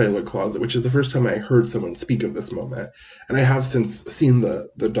the Celluloid Closet, which is the first time I heard someone speak of this moment. And I have since seen the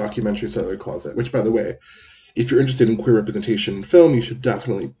documentary Celluloid Closet, which, by the way, if you're interested in queer representation in film, you should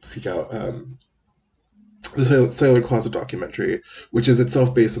definitely seek out the Celluloid Closet documentary, which is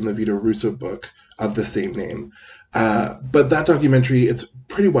itself based on the Vito Russo book of the same name. But that documentary is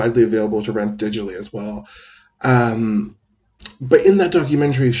pretty widely available to rent digitally as well. But in that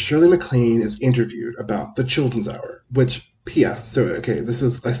documentary, Shirley MacLaine is interviewed about the Children's Hour, which, P.S., so, okay, this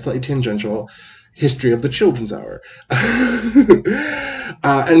is a slightly tangential history of the Children's Hour. And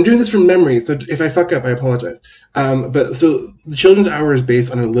I'm doing this from memory, so if I fuck up, I apologize. But so the Children's Hour is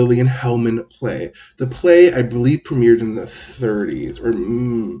based on a Lillian Hellman play. The play, I believe, premiered in the 30s, or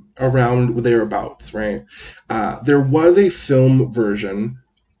around thereabouts, right? There was a film version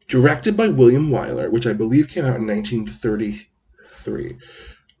directed by William Wyler, which I believe came out in 1933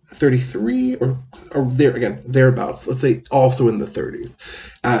 or there again, thereabouts. Let's say also in the 30s,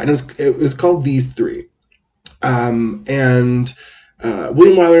 and it was called These Three. William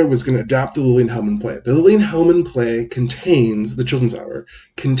Wyler was going to adapt the Lillian Hellman play. The Lillian Hellman play contains, the Children's Hour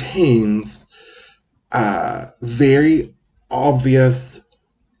contains very obvious,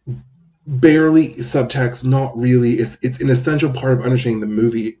 barely subtext, not really. It's an essential part of understanding the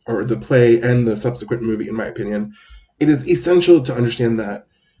movie or the play and the subsequent movie, in my opinion. It is essential to understand that.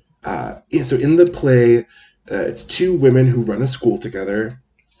 So in the play, it's two women who run a school together,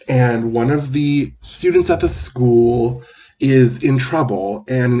 and one of the students at the school is in trouble,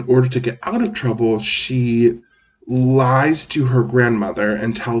 and in order to get out of trouble, she lies to her grandmother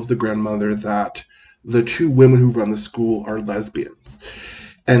and tells the grandmother that the two women who run the school are lesbians,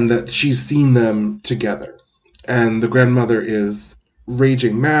 and that she's seen them together. And the grandmother is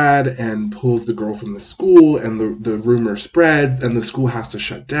raging mad and pulls the girl from the school, and the rumor spreads, and the school has to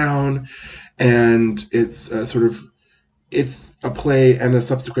shut down. And it's it's a play and a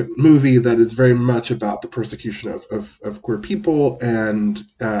subsequent movie that is very much about the persecution of queer people, and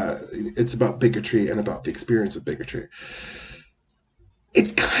it's about bigotry and about the experience of bigotry.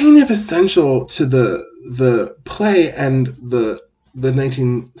 It's kind of essential to the play and the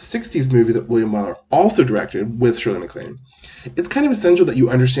 1960s movie that William Wyler also directed with Shirley MacLaine. It's kind of essential that you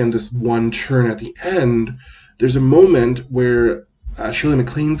understand this one turn at the end. There's a moment where Shirley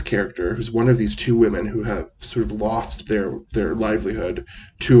MacLaine's character, who's one of these two women who have sort of lost their livelihood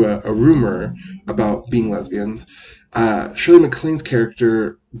to a rumor about being lesbians, Shirley MacLaine's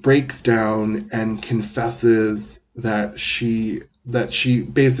character breaks down and confesses that she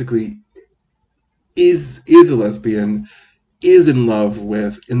basically is a lesbian, is in love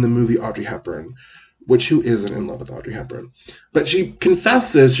with, in the movie, Audrey Hepburn, which who isn't in love with Audrey Hepburn? But she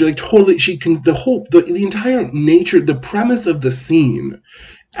confesses, the entire nature, the premise of the scene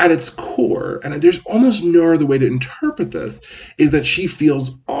at its core, and there's almost no other way to interpret this, is that she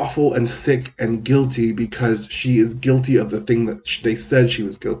feels awful and sick and guilty because she is guilty of the thing that they said she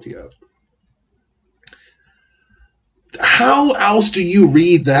was guilty of. How else do you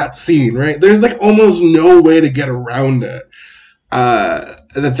read that scene, right? There's like almost no way to get around it.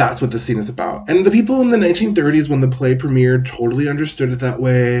 That's what the scene is about. And the people in the 1930s when the play premiered totally understood it that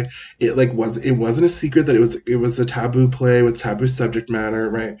way. It wasn't a secret that it was a taboo play with taboo subject matter,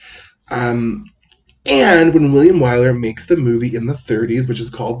 right? And when William Wyler makes the movie in the 30s, which is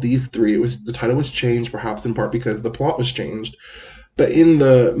called These Three, the title was changed perhaps in part because the plot was changed. But in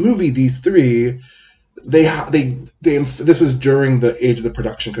the movie These Three, this was during the age of the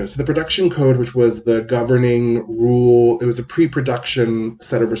production code. So the production code, which was the governing rule, it was a pre-production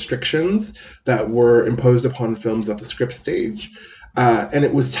set of restrictions that were imposed upon films at the script stage. And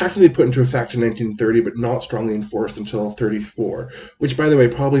it was technically put into effect in 1930, but not strongly enforced until 34, which, by the way,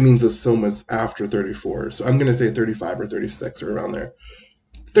 probably means this film was after 34. So I'm going to say 35 or 36 or around there.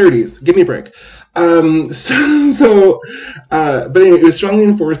 30s, give me a break. But anyway, it was strongly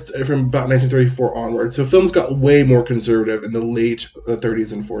enforced from about 1934 onward. So films got way more conservative in the late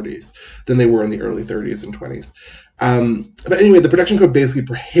 30s and 40s than they were in the early 30s and 20s. But anyway, the production code basically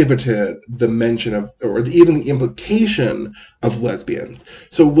prohibited the mention of, or even the implication of lesbians.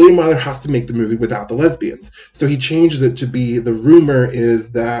 So William Wyler has to make the movie without the lesbians. So he changes it to be, the rumor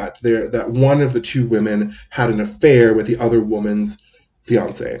is that one of the two women had an affair with the other woman's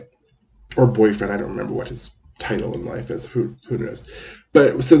fiance or boyfriend. I don't remember what his title in life is. Who knows?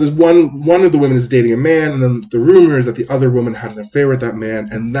 But so there's one of the women is dating a man, and then the rumor is that the other woman had an affair with that man,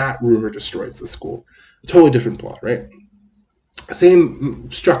 and that rumor destroys the school. Totally different plot, right? Same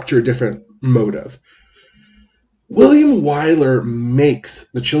structure, different motive. William Wyler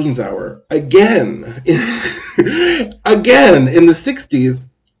makes The Children's Hour again in the 60s.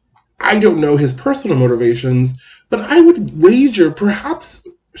 I don't know his personal motivations, but I would wager perhaps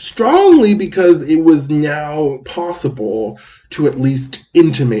strongly because it was now possible to at least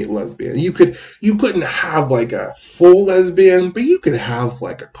intimate lesbian. You couldn't have like a full lesbian, but you could have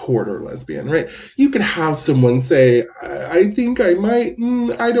like a quarter lesbian, right? You could have someone say, I think I might,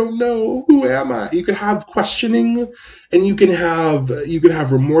 I don't know, who am I? You could have questioning, and you can have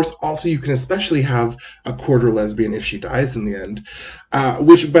remorse. Also, you can especially have a quarter lesbian if she dies in the end.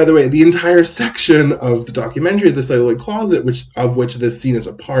 Which, by the way, the entire section of the documentary, The Celluloid Closet, of which this scene is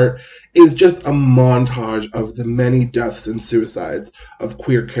a part, is just a montage of the many deaths and suicides of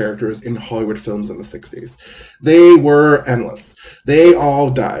queer characters in Hollywood films in the 60s. They were endless. They all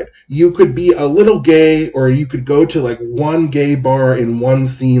died. You could be a little gay, or you could go to like one gay bar in one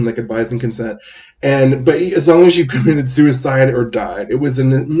scene, like Advising Consent, but as long as you committed suicide or died, it was a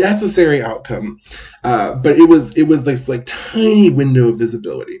necessary outcome. But it was this like tiny window of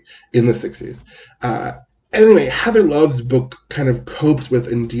visibility in the 60s. Anyway, Heather Love's book kind of copes with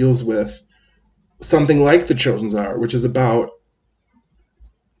and deals with something like The Children's Hour, which is about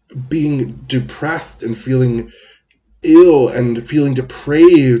being depressed and feeling ill and feeling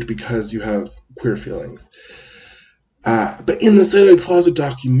depraved because you have queer feelings. But in the Celluloid Closet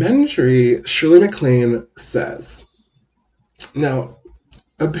documentary, Shirley MacLaine says, now,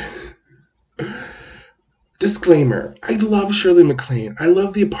 disclaimer, I love Shirley MacLaine. I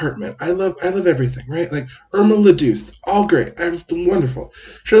love The Apartment. I love everything, right? Like Irma la Douce, all great. Wonderful.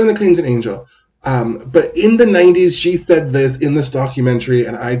 Shirley MacLaine's an angel. But in the 90s, she said this in this documentary,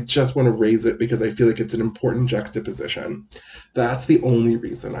 and I just want to raise it because I feel like it's an important juxtaposition. That's the only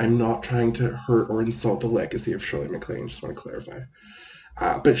reason. I'm not trying to hurt or insult the legacy of Shirley MacLaine. Just want to clarify.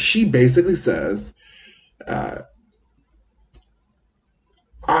 But she basically says, I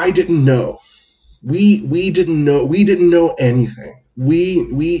didn't know. We didn't know anything.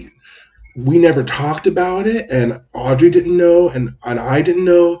 We never talked about it, and Audrey didn't know, and I didn't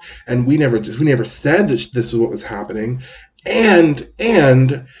know, and we never said that this was what was happening. And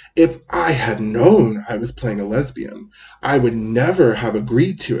if I had known I was playing a lesbian, I would never have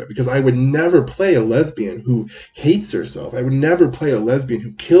agreed to it, because I would never play a lesbian who hates herself. I would never play a lesbian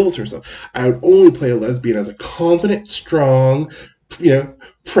who kills herself. I would only play a lesbian as a confident, strong,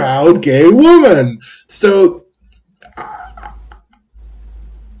 proud gay woman. So,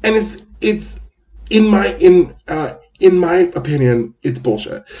 and it's in my opinion, it's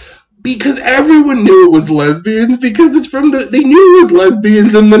bullshit. Because everyone knew it was lesbians, because they knew it was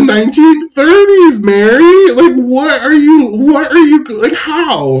lesbians in the 1930s, Mary. Like, what are you, like,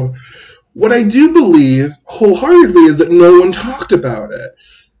 how? What I do believe wholeheartedly is that no one talked about it.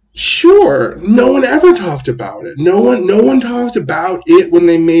 Sure, no one ever talked about it. No one talked about it when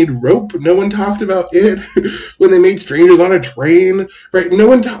they made Rope. No one talked about it when they made Strangers on a Train. Right? No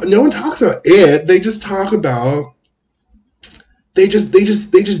one talks about it. They just talk about they just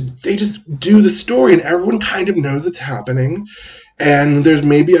do the story, and everyone kind of knows it's happening. And there's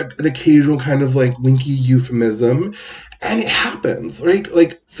maybe an occasional kind of like winky euphemism, and it happens, right?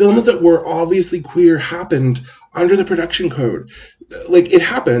 Like films that were obviously queer happened under the production code. Like it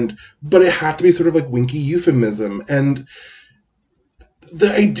happened, but it had to be sort of like winky euphemism. And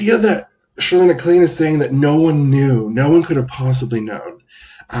the idea that Shirley MacLaine is saying that no one knew, no one could have possibly known,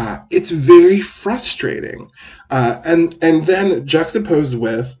 it's very frustrating. And then juxtaposed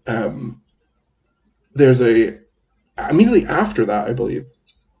with there's a immediately after that, I believe,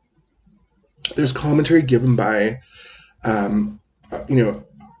 there's commentary given by you know,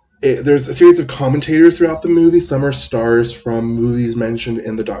 there's a series of commentators throughout the movie. Some are stars from movies mentioned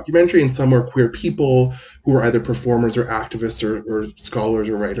in the documentary, and some are queer people who are either performers or activists or scholars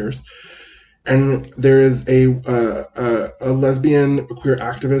or writers. And there is a lesbian queer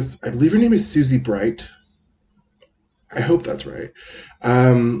activist. I believe her name is Susie Bright. I hope that's right.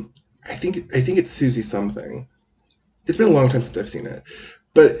 I think it's Susie something. It's been a long time since I've seen it,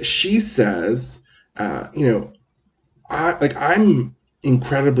 but she says, I'm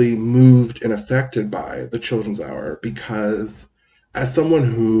incredibly moved and affected by the Children's Hour because, as someone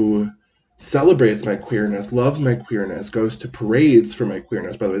who celebrates my queerness, loves my queerness, goes to parades for my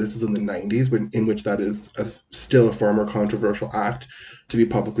queerness. By the way, this is in the 90s, in which that is still a far more controversial act to be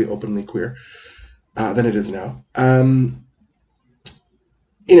publicly, openly queer than it is now.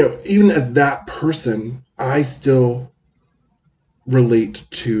 Even as that person, I still relate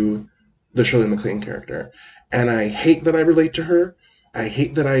to the Shirley MacLaine character. And I hate that I relate to her. I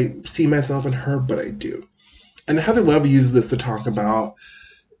hate that I see myself in her, but I do. And Heather Love uses this to talk about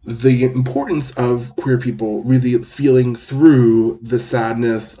the importance of queer people really feeling through the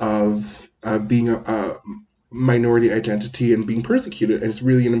sadness of being a minority identity and being persecuted. And it's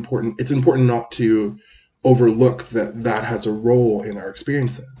really it's important not to overlook that has a role in our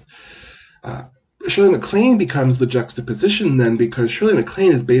experiences. Shirley MacLaine becomes the juxtaposition then, because Shirley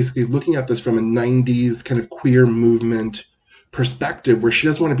MacLaine is basically looking at this from a 90s kind of queer movement perspective, where she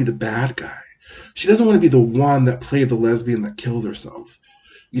doesn't want to be the bad guy. She doesn't want to be the one that played the lesbian that killed herself.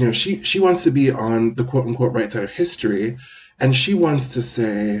 She wants to be on the quote unquote right side of history, and she wants to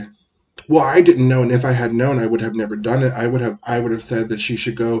say, well, I didn't know, and if I had known, I would have never done it. I would have said that she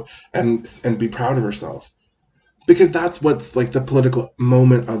should go and be proud of herself. Because that's what's like the political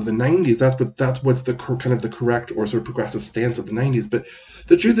moment of the 90s. That's what's the kind of the correct or sort of progressive stance of the 90s. But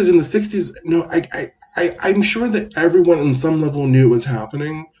the truth is, in the 60s, no, I'm sure that everyone on some level knew it was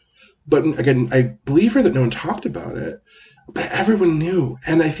happening. But again, I believe her that no one talked about it, but everyone knew.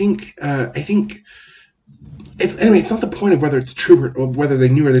 And I think it's not the point of whether it's true or whether they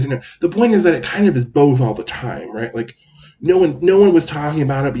knew or they didn't know. The point is that it kind of is both all the time, right? Like no one was talking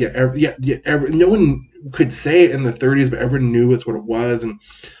about it, but yet no one could say it in the 30s, but everyone knew it's what it was. And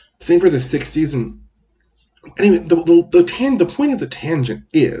same for the 60s. And anyway, the point of the tangent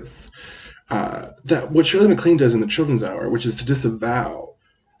is that what Shirley MacLaine does in the Children's Hour, which is to disavow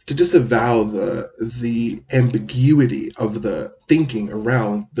the ambiguity of the thinking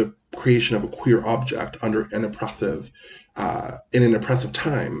around the creation of a queer object under an oppressive in an oppressive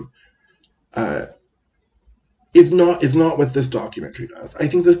time, is not what this documentary does. I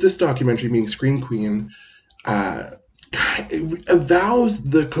think that this documentary, being Scream Queen, avows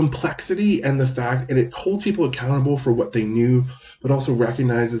the complexity and the fact, and it holds people accountable for what they knew, but also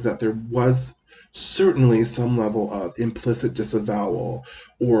recognizes that there was certainly some level of implicit disavowal,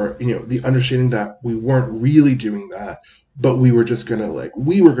 or the understanding that we weren't really doing that, but we were just gonna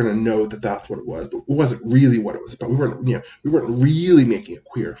know that that's what it was, but it wasn't really what it was about. We weren't really making a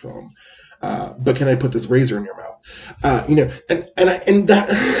queer film. But can I put this razor in your mouth? And that.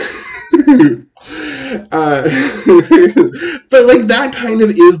 But like that kind of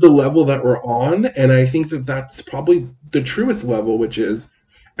is the level that we're on, and I think that that's probably the truest level, which is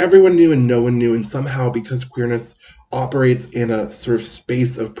everyone knew and no one knew, and somehow, because queerness operates in a sort of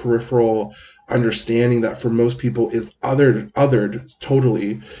space of peripheral understanding that for most people is othered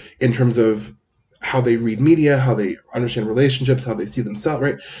totally in terms of how they read media, how they understand relationships, how they see themselves,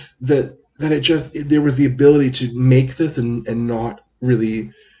 right? That there was the ability to make this and not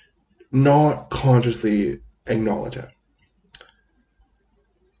consciously acknowledge it.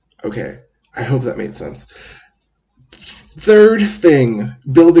 Okay, I hope that made sense. Third thing,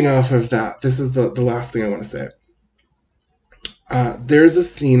 building off of that, this is the last thing I want to say. There's a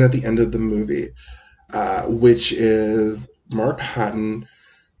scene at the end of the movie, which is Mark Hatton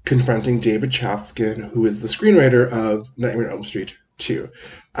confronting David Chaskin, who is the screenwriter of Nightmare on Elm Street 2.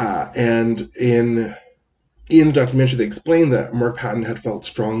 And in the documentary, they explained that Mark Patton had felt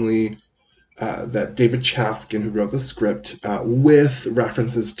strongly that David Chaskin, who wrote the script, with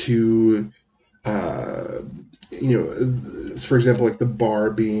references to, for example, like the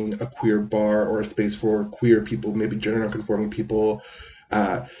bar being a queer bar or a space for queer people, maybe gender nonconforming people,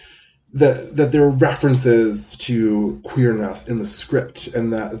 that there were references to queerness in the script,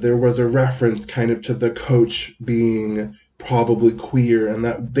 and that there was a reference kind of to the coach being probably queer, and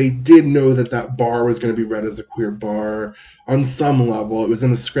that they did know that that bar was going to be read as a queer bar on some level. It was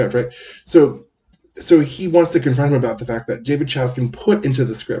in the script, right? So he wants to confront him about the fact that David Chaskin put into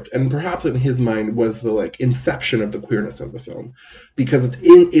the script, and perhaps in his mind was the like inception of the queerness of the film, because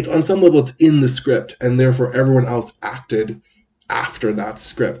it's on some level it's in the script, and therefore everyone else acted after that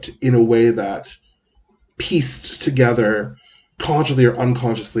script in a way that pieced together, consciously or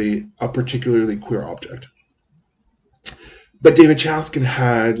unconsciously, a particularly queer object. But David Chaskin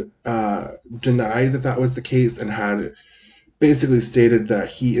had denied that was the case, and had basically stated that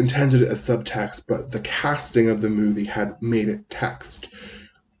he intended it as subtext, but the casting of the movie had made it text,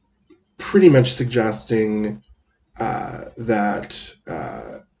 pretty much suggesting that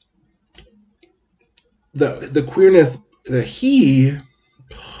the queerness his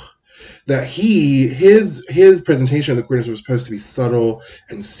presentation of the queerness was supposed to be subtle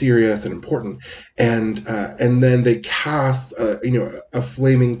and serious and important, and then they cast a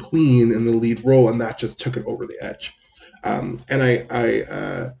flaming queen in the lead role, and that just took it over the edge. And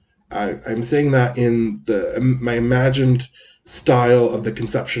I'm saying that in my imagined style of the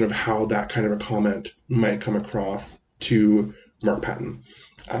conception of how that kind of a comment might come across to Mark Patton.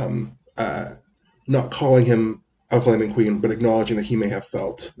 Not calling him a flaming queen, but acknowledging that he may have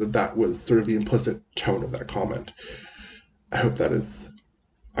felt that was sort of the implicit tone of that comment. I hope that is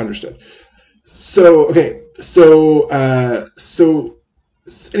understood. So, okay, so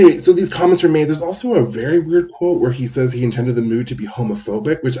anyway, so these comments are made. There's also a very weird quote where he says he intended the mood to be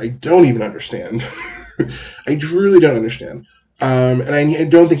homophobic, which I don't even understand. I truly don't understand. And I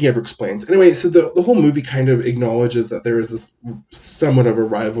don't think he ever explains. Anyway, so the whole movie kind of acknowledges that there is this somewhat of a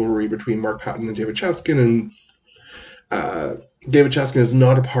rivalry between Mark Patton and David Chaskin, and David Chaskin is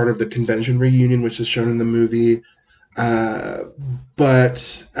not a part of the convention reunion, which is shown in the movie.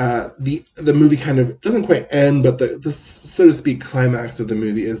 But the movie kind of doesn't quite end, but the so to speak climax of the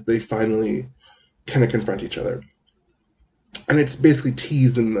movie is they finally kind of confront each other, and it's basically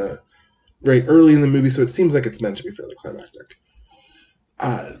teased in the very early in the movie, so it seems like it's meant to be fairly climactic.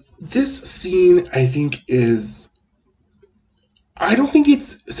 This scene, I think, I don't think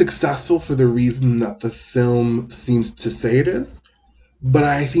it's successful for the reason that the film seems to say it is, but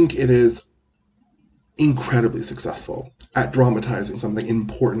I think it is incredibly successful at dramatizing something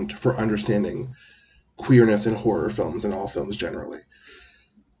important for understanding queerness in horror films and all films generally.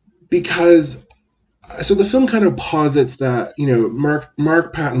 Because, so the film kind of posits that,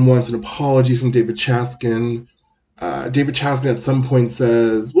 Mark Patton wants an apology from David Chaskin. David Chaskin at some point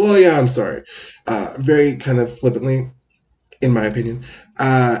says, well, yeah, I'm sorry. Very kind of flippantly, in my opinion.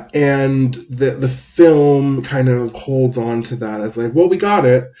 And the film kind of holds on to that as like, well, we got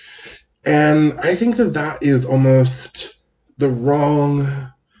it. And I think that is almost wrong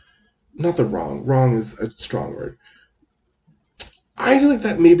is a strong word. I feel like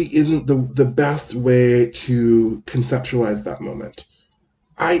that maybe isn't the best way to conceptualize that moment.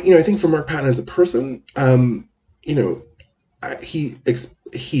 I think for Mark Patton as a person, he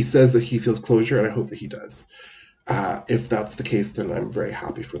says that he feels closure, and I hope that he does. If that's the case, then I'm very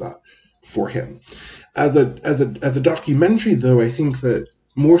happy for that for him. As a documentary, though, I think that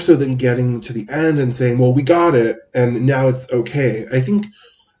more so than getting to the end and saying, well, we got it and now it's okay, I think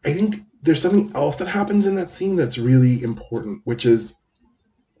there's something else that happens in that scene that's really important, which is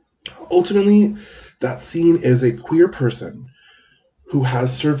ultimately that scene is a queer person who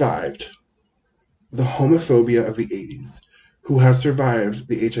has survived the homophobia of the 80s, who has survived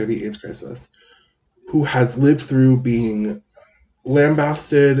the HIV/AIDS crisis, who has lived through being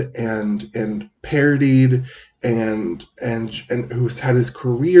lambasted and parodied and who's had his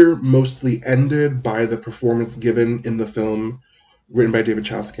career mostly ended by the performance given in the film written by David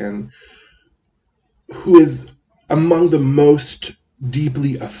Chaskin, who is among the most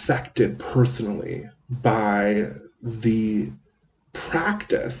deeply affected personally by the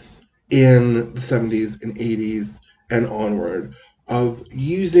practice in the 70s and 80s and onward of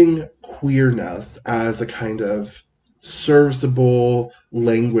using queerness as a kind of serviceable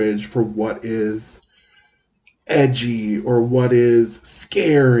language for what is edgy or what is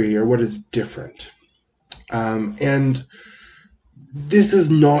scary or what is different. And this is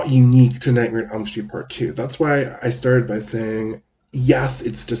not unique to Nightmare on Elm Street Part 2. That's why I started by saying, yes,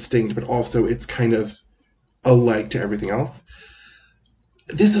 it's distinct, but also it's kind of alike to everything else.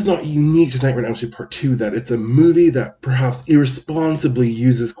 This is not unique to Nightmare on Elm Street Part 2, that it's a movie that perhaps irresponsibly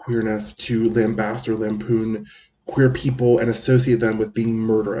uses queerness to lambast or lampoon queer people and associate them with being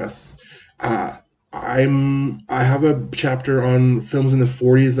murderous. Uh, I have a chapter on films in the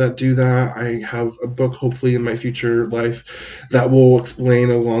 40s that do that. I have a book, hopefully, in my future life that will explain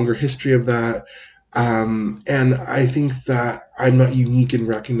a longer history of that. And I think that I'm not unique in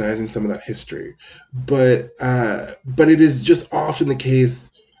recognizing some of that history, but it is just often the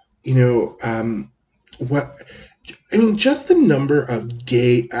case, you know, what I mean, just the number of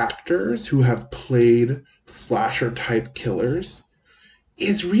gay actors who have played slasher type killers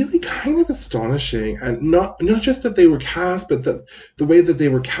is really kind of astonishing, and not just that they were cast, but that the way that they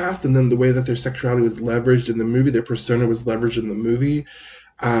were cast, and then the way that their sexuality was leveraged in the movie, their persona was leveraged in the movie.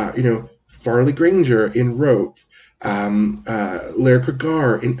 Farley Granger in Rope, Laird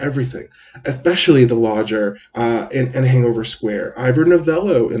Cregar in everything, especially The Lodger in Hangover Square. Ivor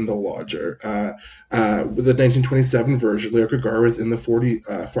Novello in The Lodger. With the 1927 version, Laird Cregar was in the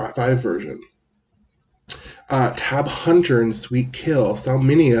 45 version. Tab Hunter in Sweet Kill, Sal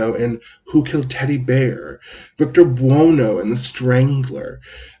Mineo in Who Killed Teddy Bear, Victor Buono in The Strangler.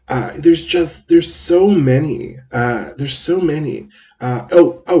 There's so many. There's so many.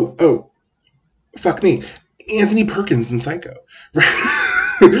 Fuck me. Anthony Perkins in Psycho.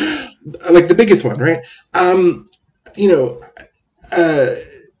 Like the biggest one, right? You know,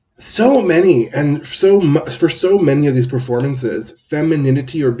 so many, and for so many of these performances,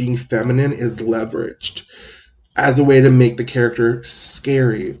 femininity or being feminine is leveraged as a way to make the character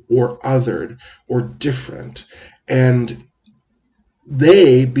scary or othered or different. And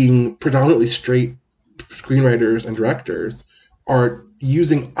they, being predominantly straight screenwriters and directors, are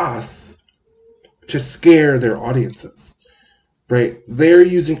using us to scare their audiences, right? They're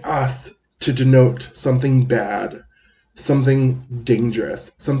using us to denote something bad, something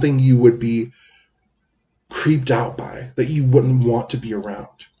dangerous, something you would be creeped out by, that you wouldn't want to be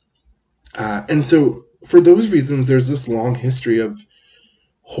around. And so for those reasons, there's this long history of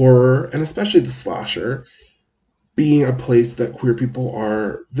horror, and especially the slasher, being a place that queer people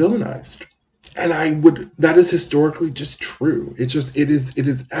are villainized. And that is historically just true. It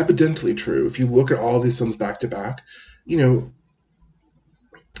is evidently true. If you look at all these films back to back, you know,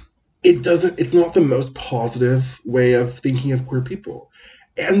 it's not the most positive way of thinking of queer people.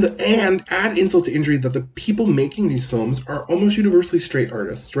 And add insult to injury that the people making these films are almost universally straight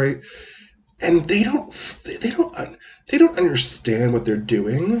artists, right? And they don't understand what they're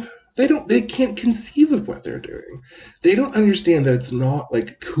doing. They can't conceive of what they're doing. They don't understand that it's not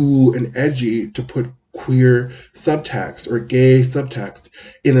like cool and edgy to put queer subtext or gay subtext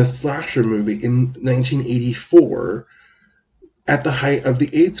in a slasher movie in 1984 at the height of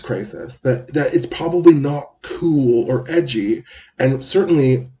the AIDS crisis. That it's probably not cool or edgy, and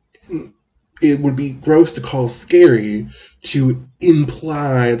certainly it would be gross to call scary to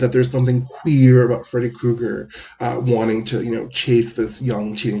imply that there's something queer about Freddy Krueger wanting to, chase this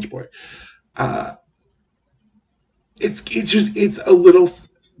young teenage boy. It's a little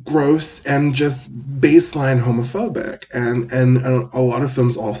gross and just baseline homophobic, and a lot of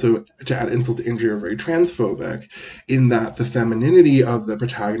films also, to add insult to injury, are very transphobic, in that the femininity of the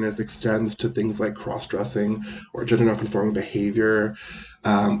protagonist extends to things like cross-dressing or gender non-conforming behavior,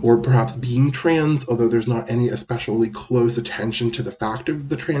 or perhaps being trans, although there's not any especially close attention to the fact of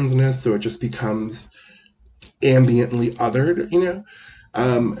the transness, so it just becomes ambiently othered,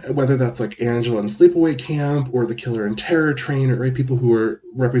 whether that's like Angela in Sleepaway Camp or the Killer in Terror Train, or people who are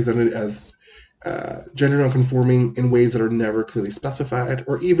represented as gender non-conforming in ways that are never clearly specified,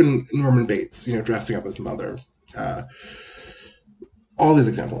 or even Norman Bates, dressing up as mother. All these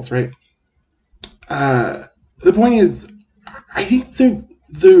examples, right? The point is, I think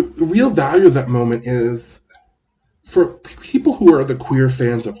the real value of that moment is, for people who are the queer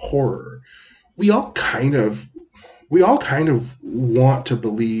fans of horror, we all kind of want to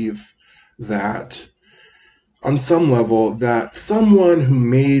believe that, on some level, that someone who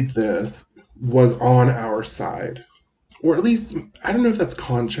made this was on our side. Or at least, I don't know if that's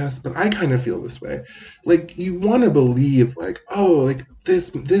conscious, but I kind of feel this way. Like, you want to believe, like, oh, like,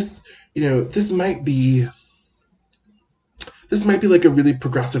 this might be like a really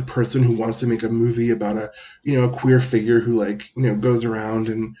progressive person who wants to make a movie about a queer figure who, like, goes around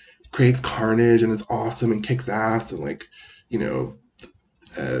and creates carnage and is awesome and kicks ass and, like,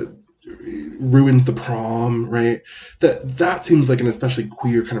 ruins the prom, right? That seems like an especially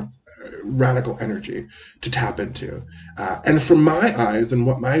queer kind of radical energy to tap into. And from my eyes, and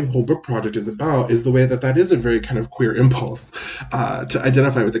what my whole book project is about, is the way that that is a very kind of queer impulse to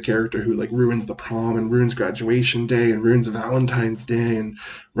identify with a character who like ruins the prom and ruins graduation day and ruins Valentine's Day, and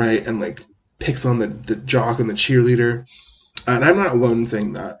right, and like picks on the jock and the cheerleader. And I'm not alone in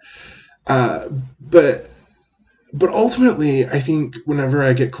saying that. Uh, but but ultimately, I think whenever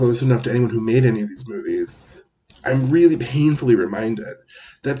I get close enough to anyone who made any of these movies, I'm really painfully reminded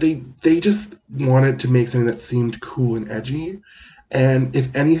that they just wanted to make something that seemed cool and edgy. And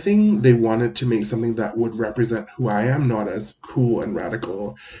if anything, they wanted to make something that would represent who I am, not as cool and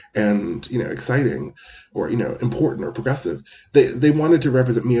radical and, exciting or, important or progressive. They wanted to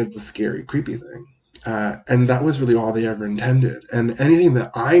represent me as the scary, creepy thing. And that was really all they ever intended. And anything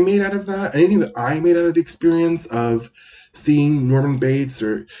that I made out of that, anything that I made out of the experience of seeing Norman Bates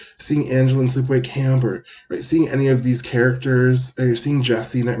or seeing Angela in Sleepaway Camp, or right, seeing any of these characters, or seeing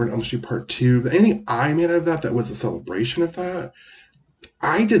Jesse, Nightmare on Elm Street Part 2, anything I made out of that was a celebration of that,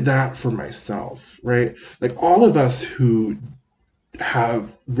 I did that for myself, right? Like all of us who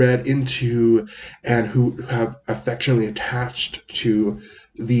have read into and who have affectionately attached to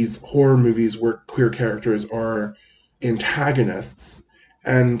these horror movies where queer characters are antagonists,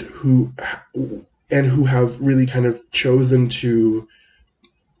 and who have really kind of chosen to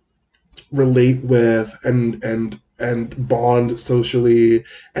relate with and bond socially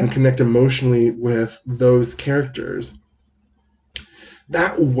and connect emotionally with those characters.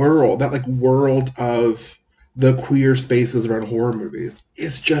 That like world of the queer spaces around horror movies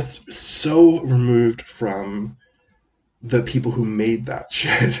is just so removed from the people who made that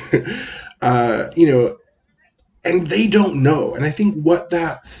shit. You know, and they don't know. And I think what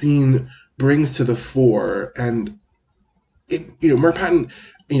that scene brings to the fore, and Mark Patton,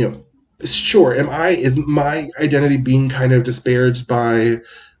 sure, is my identity being kind of disparaged by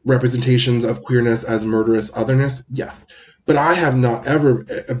representations of queerness as murderous otherness? Yes. But I have not ever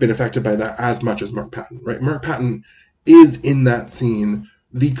been affected by that as much as Mark Patton, right? Mark Patton is in that scene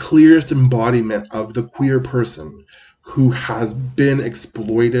the clearest embodiment of the queer person who has been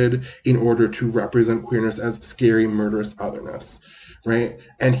exploited in order to represent queerness as scary, murderous otherness, right?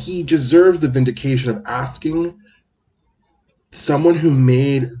 And he deserves the vindication of asking someone who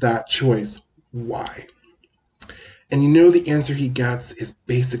made that choice why. And the answer he gets is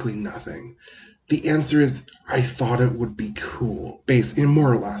basically nothing. The answer is, I thought it would be cool,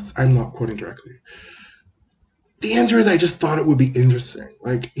 more or less. I'm not quoting directly. The answer is, I just thought it would be interesting.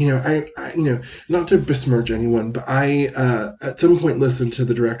 Like, not to besmirch anyone, but I, at some point, listened to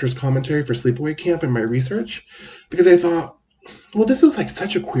the director's commentary for Sleepaway Camp in my research, because I thought, well, this is like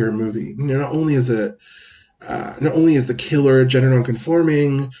such a queer movie. Not only is the killer gender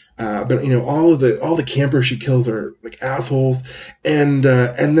nonconforming, but all the campers she kills are like assholes, and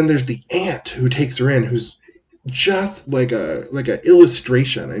then there's the aunt who takes her in, who's just like a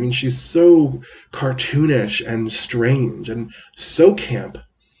illustration. I mean, she's so cartoonish and strange and so camp.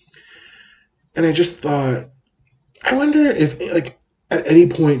 And I just thought, I wonder if like at any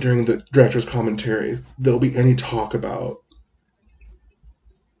point during the director's commentaries there'll be any talk about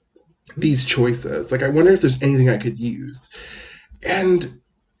these choices. Like, I wonder if there's anything I could use. And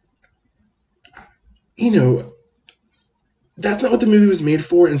that's not what the movie was made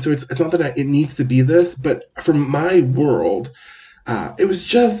for, and so it's not that it needs to be this, but from my world, it was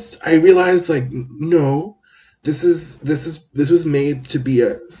just, I realized, like, no, this was made to be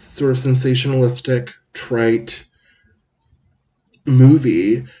a sort of sensationalistic, trite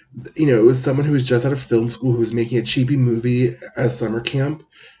movie. It was someone who was just out of film school who was making a cheapy movie at a summer camp,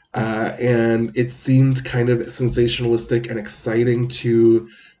 and it seemed kind of sensationalistic and exciting to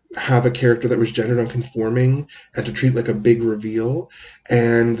have a character that was gender nonconforming and to treat like a big reveal.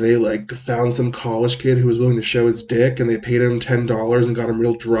 And they like found some college kid who was willing to show his dick, and they paid him $10 and got him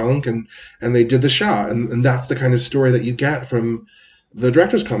real drunk, and they did the shot. And that's the kind of story that you get from the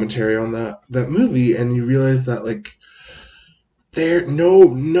director's commentary on that movie. And you realize that like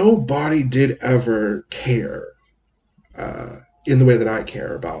nobody did ever care in the way that I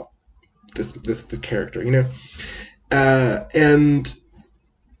care about the character,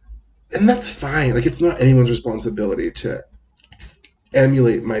 and that's fine. Like, it's not anyone's responsibility to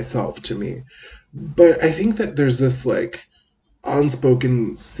emulate myself to me. But I think that there's this like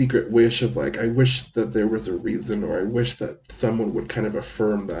unspoken secret wish of like, I wish that there was a reason, or I wish that someone would kind of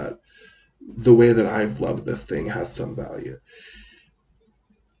affirm that the way that I've loved this thing has some value.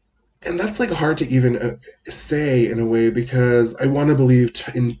 and that's like hard to even say in a way, because I want to believe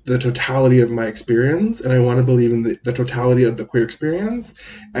in the totality of my experience, and I want to believe in the totality of the queer experience,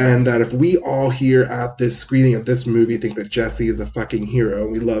 and that if we all here at this screening of this movie think that Jesse is a fucking hero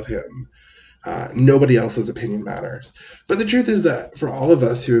and we love him, nobody else's opinion matters. But the truth is that for all of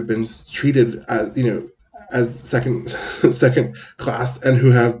us who have been treated as, as second class, and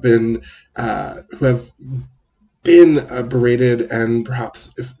who have been berated and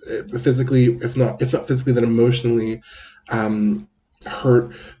perhaps if physically, if not physically, then emotionally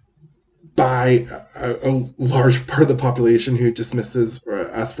hurt by a large part of the population who dismisses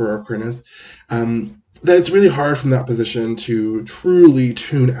us for our queerness, that it's really hard from that position to truly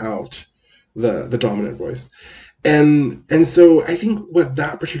tune out the dominant voice. And so I think what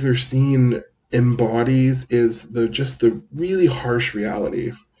that particular scene embodies is the really harsh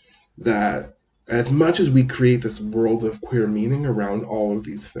reality that as much as we create this world of queer meaning around all of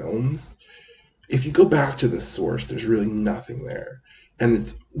these films, if you go back to the source, there's really nothing there. And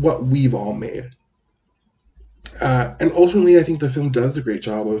it's what we've all made. And ultimately, I think the film does a great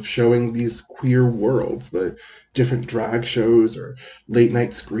job of showing these queer worlds, the different drag shows or late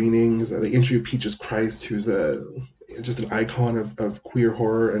night screenings. They interview Peaches Christ, who's just an icon of queer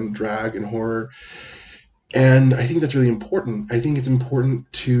horror and drag and horror. And I think that's really important. I think it's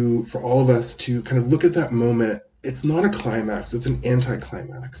important for all of us to kind of look at that moment. It's not a climax, it's an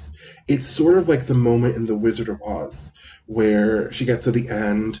anticlimax. It's sort of like the moment in The Wizard of Oz, where she gets to the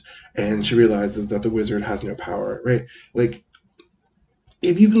end and she realizes that the wizard has no power, right? Like,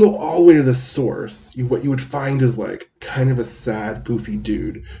 if you can go all the way to the source, what you would find is like kind of a sad, goofy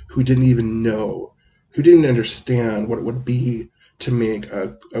dude who didn't even know, who didn't understand what it would be to make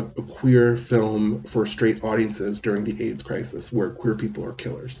a queer film for straight audiences during the AIDS crisis, where queer people are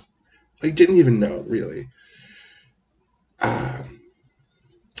killers. Like, didn't even know, really. And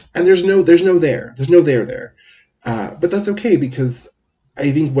there's no there. But that's okay, because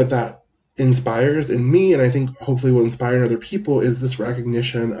I think what that inspires in me, and I think hopefully will inspire in other people, is this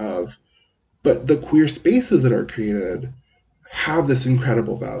recognition of, but the queer spaces that are created have this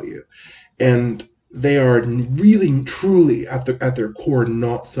incredible value, and they are really truly at their core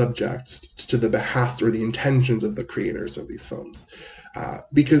not subject to the behest or the intentions of the creators of these films,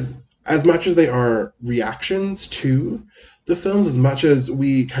 because as much as they are reactions to the films, as much as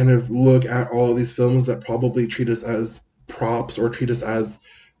we kind of look at all of these films that probably treat us as props or treat us as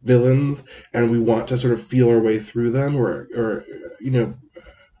villains, and we want to sort of feel our way through them, or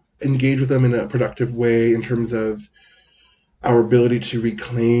engage with them in a productive way in terms of our ability to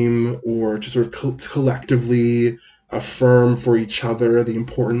reclaim or to sort of collectively affirm for each other the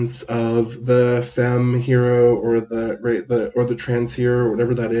importance of the femme hero, or the trans hero, or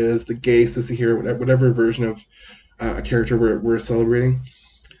whatever that is, the gay sissy hero, whatever version of a character we're celebrating.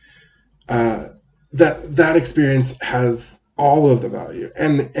 That experience has all of the value,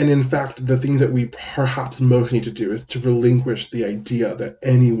 and in fact, the thing that we perhaps most need to do is to relinquish the idea that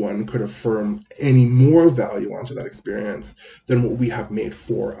anyone could affirm any more value onto that experience than what we have made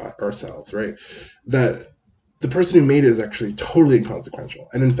for ourselves, right? That the person who made it is actually totally inconsequential,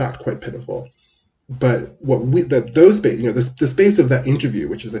 and in fact quite pitiful. But those space, the space of that interview,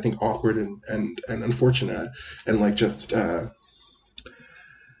 which is, I think, awkward and unfortunate, and like just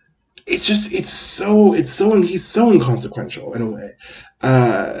he's so inconsequential in a way,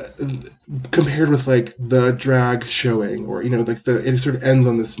 compared with like the drag showing, or like it sort of ends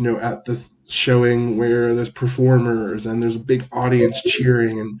on this note at this showing where there's performers and there's a big audience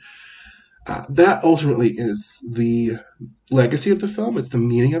cheering, and that ultimately is the legacy of the film. It's the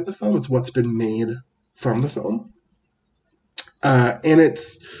meaning of the film. It's what's been made from the film, and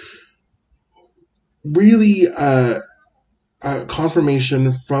it's really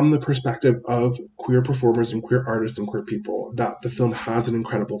confirmation from the perspective of queer performers and queer artists and queer people that the film has an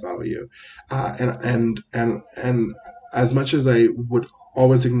incredible value, and as much as I would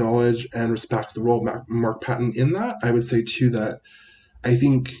always acknowledge and respect the role of Mark Patton in that, I would say too that I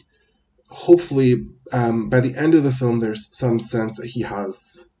think hopefully by the end of the film there's some sense that he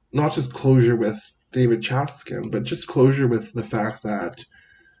has not just closure with David Chaskin, but just closure with the fact that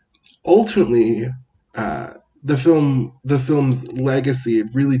ultimately the film's legacy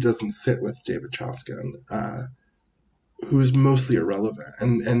really doesn't sit with David Chaskin, who's mostly irrelevant,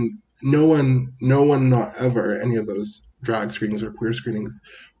 and no one, not ever, any of those drag screenings or queer screenings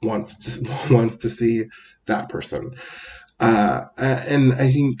wants to see that person. And I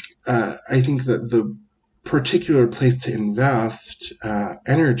think that the particular place to invest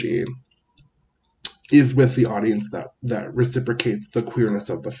energy is with the audience that reciprocates the queerness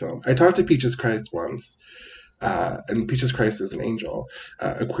of the film. I talked to Peaches Christ once, and Peaches Christ is an angel,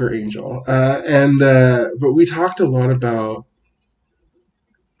 a queer angel. But we talked a lot about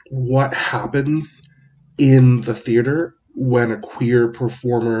what happens in the theater when a queer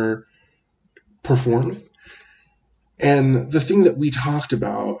performer performs. And the thing that we talked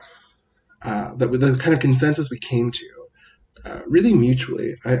about, the kind of consensus we came to, really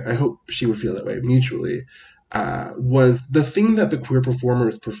mutually, I hope she would feel that way, mutually, was the thing that the queer performer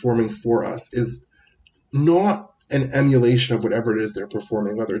is performing for us is not an emulation of whatever it is they're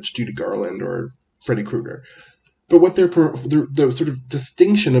performing, whether it's Judy Garland or Freddy Krueger. But what the sort of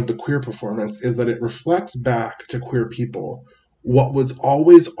distinction of the queer performance is that it reflects back to queer people what was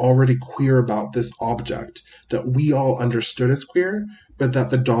always already queer about this object that we all understood as queer, but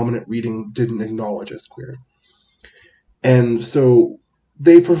that the dominant reading didn't acknowledge as queer. And so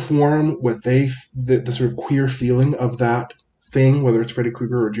they perform what the sort of queer feeling of that thing, whether it's Freddy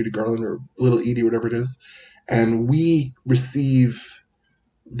Krueger or Judy Garland or Little Edie, whatever it is, and we receive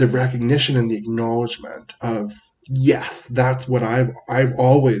the recognition and the acknowledgement of, yes, that's what I've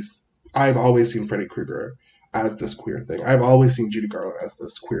always seen Freddy Krueger as this queer thing. I've always seen Judy Garland as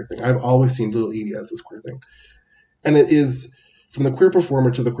this queer thing. I've always seen Little Edie as this queer thing. And it is, from the queer performer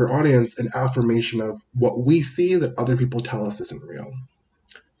to the queer audience, an affirmation of what we see that other people tell us isn't real.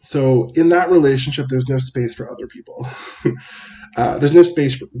 So in that relationship, there's no space for other people. There's no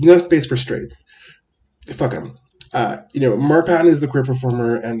space for straights. Fuck them. Mark Patton is the queer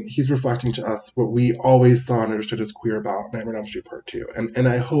performer, and he's reflecting to us what we always saw and understood as queer about Nightmare on Elm Street Part 2. And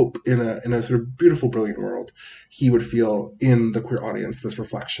I hope in a sort of beautiful, brilliant world, he would feel in the queer audience this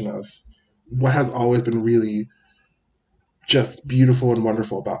reflection of what has always been really just beautiful and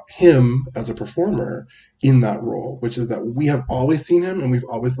wonderful about him as a performer in that role, which is that we have always seen him and we've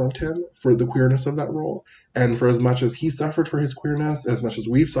always loved him for the queerness of that role. And for as much as he suffered for his queerness, as much as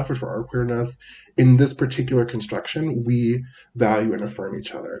we've suffered for our queerness, in this particular construction, we value and affirm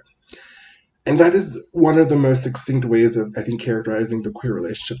each other. And that is one of the most succinct ways of, I think, characterizing the queer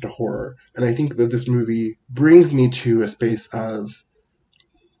relationship to horror. And I think that this movie brings me to a space of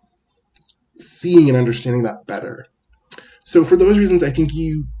seeing and understanding that better. So for those reasons, I think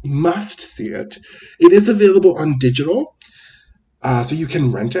you must see it. It is available on digital, so you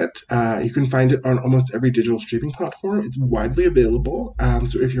can rent it. You can find it on almost every digital streaming platform. It's widely available.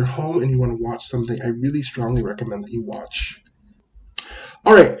 So if you're home and you want to watch something, I really strongly recommend that you watch.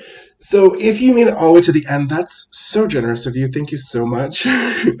 All right. So if you made it all the way to the end, that's so generous of you. Thank you so much.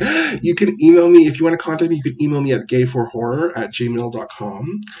 You can email me. If you want to contact me, you can email me at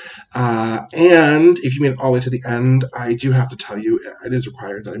gay4horror@gmail.com. And if you made it all the way to the end, I do have to tell you, it is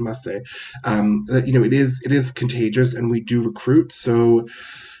required that I must say, that, it is contagious and we do recruit. So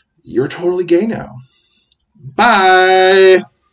you're totally gay now. Bye.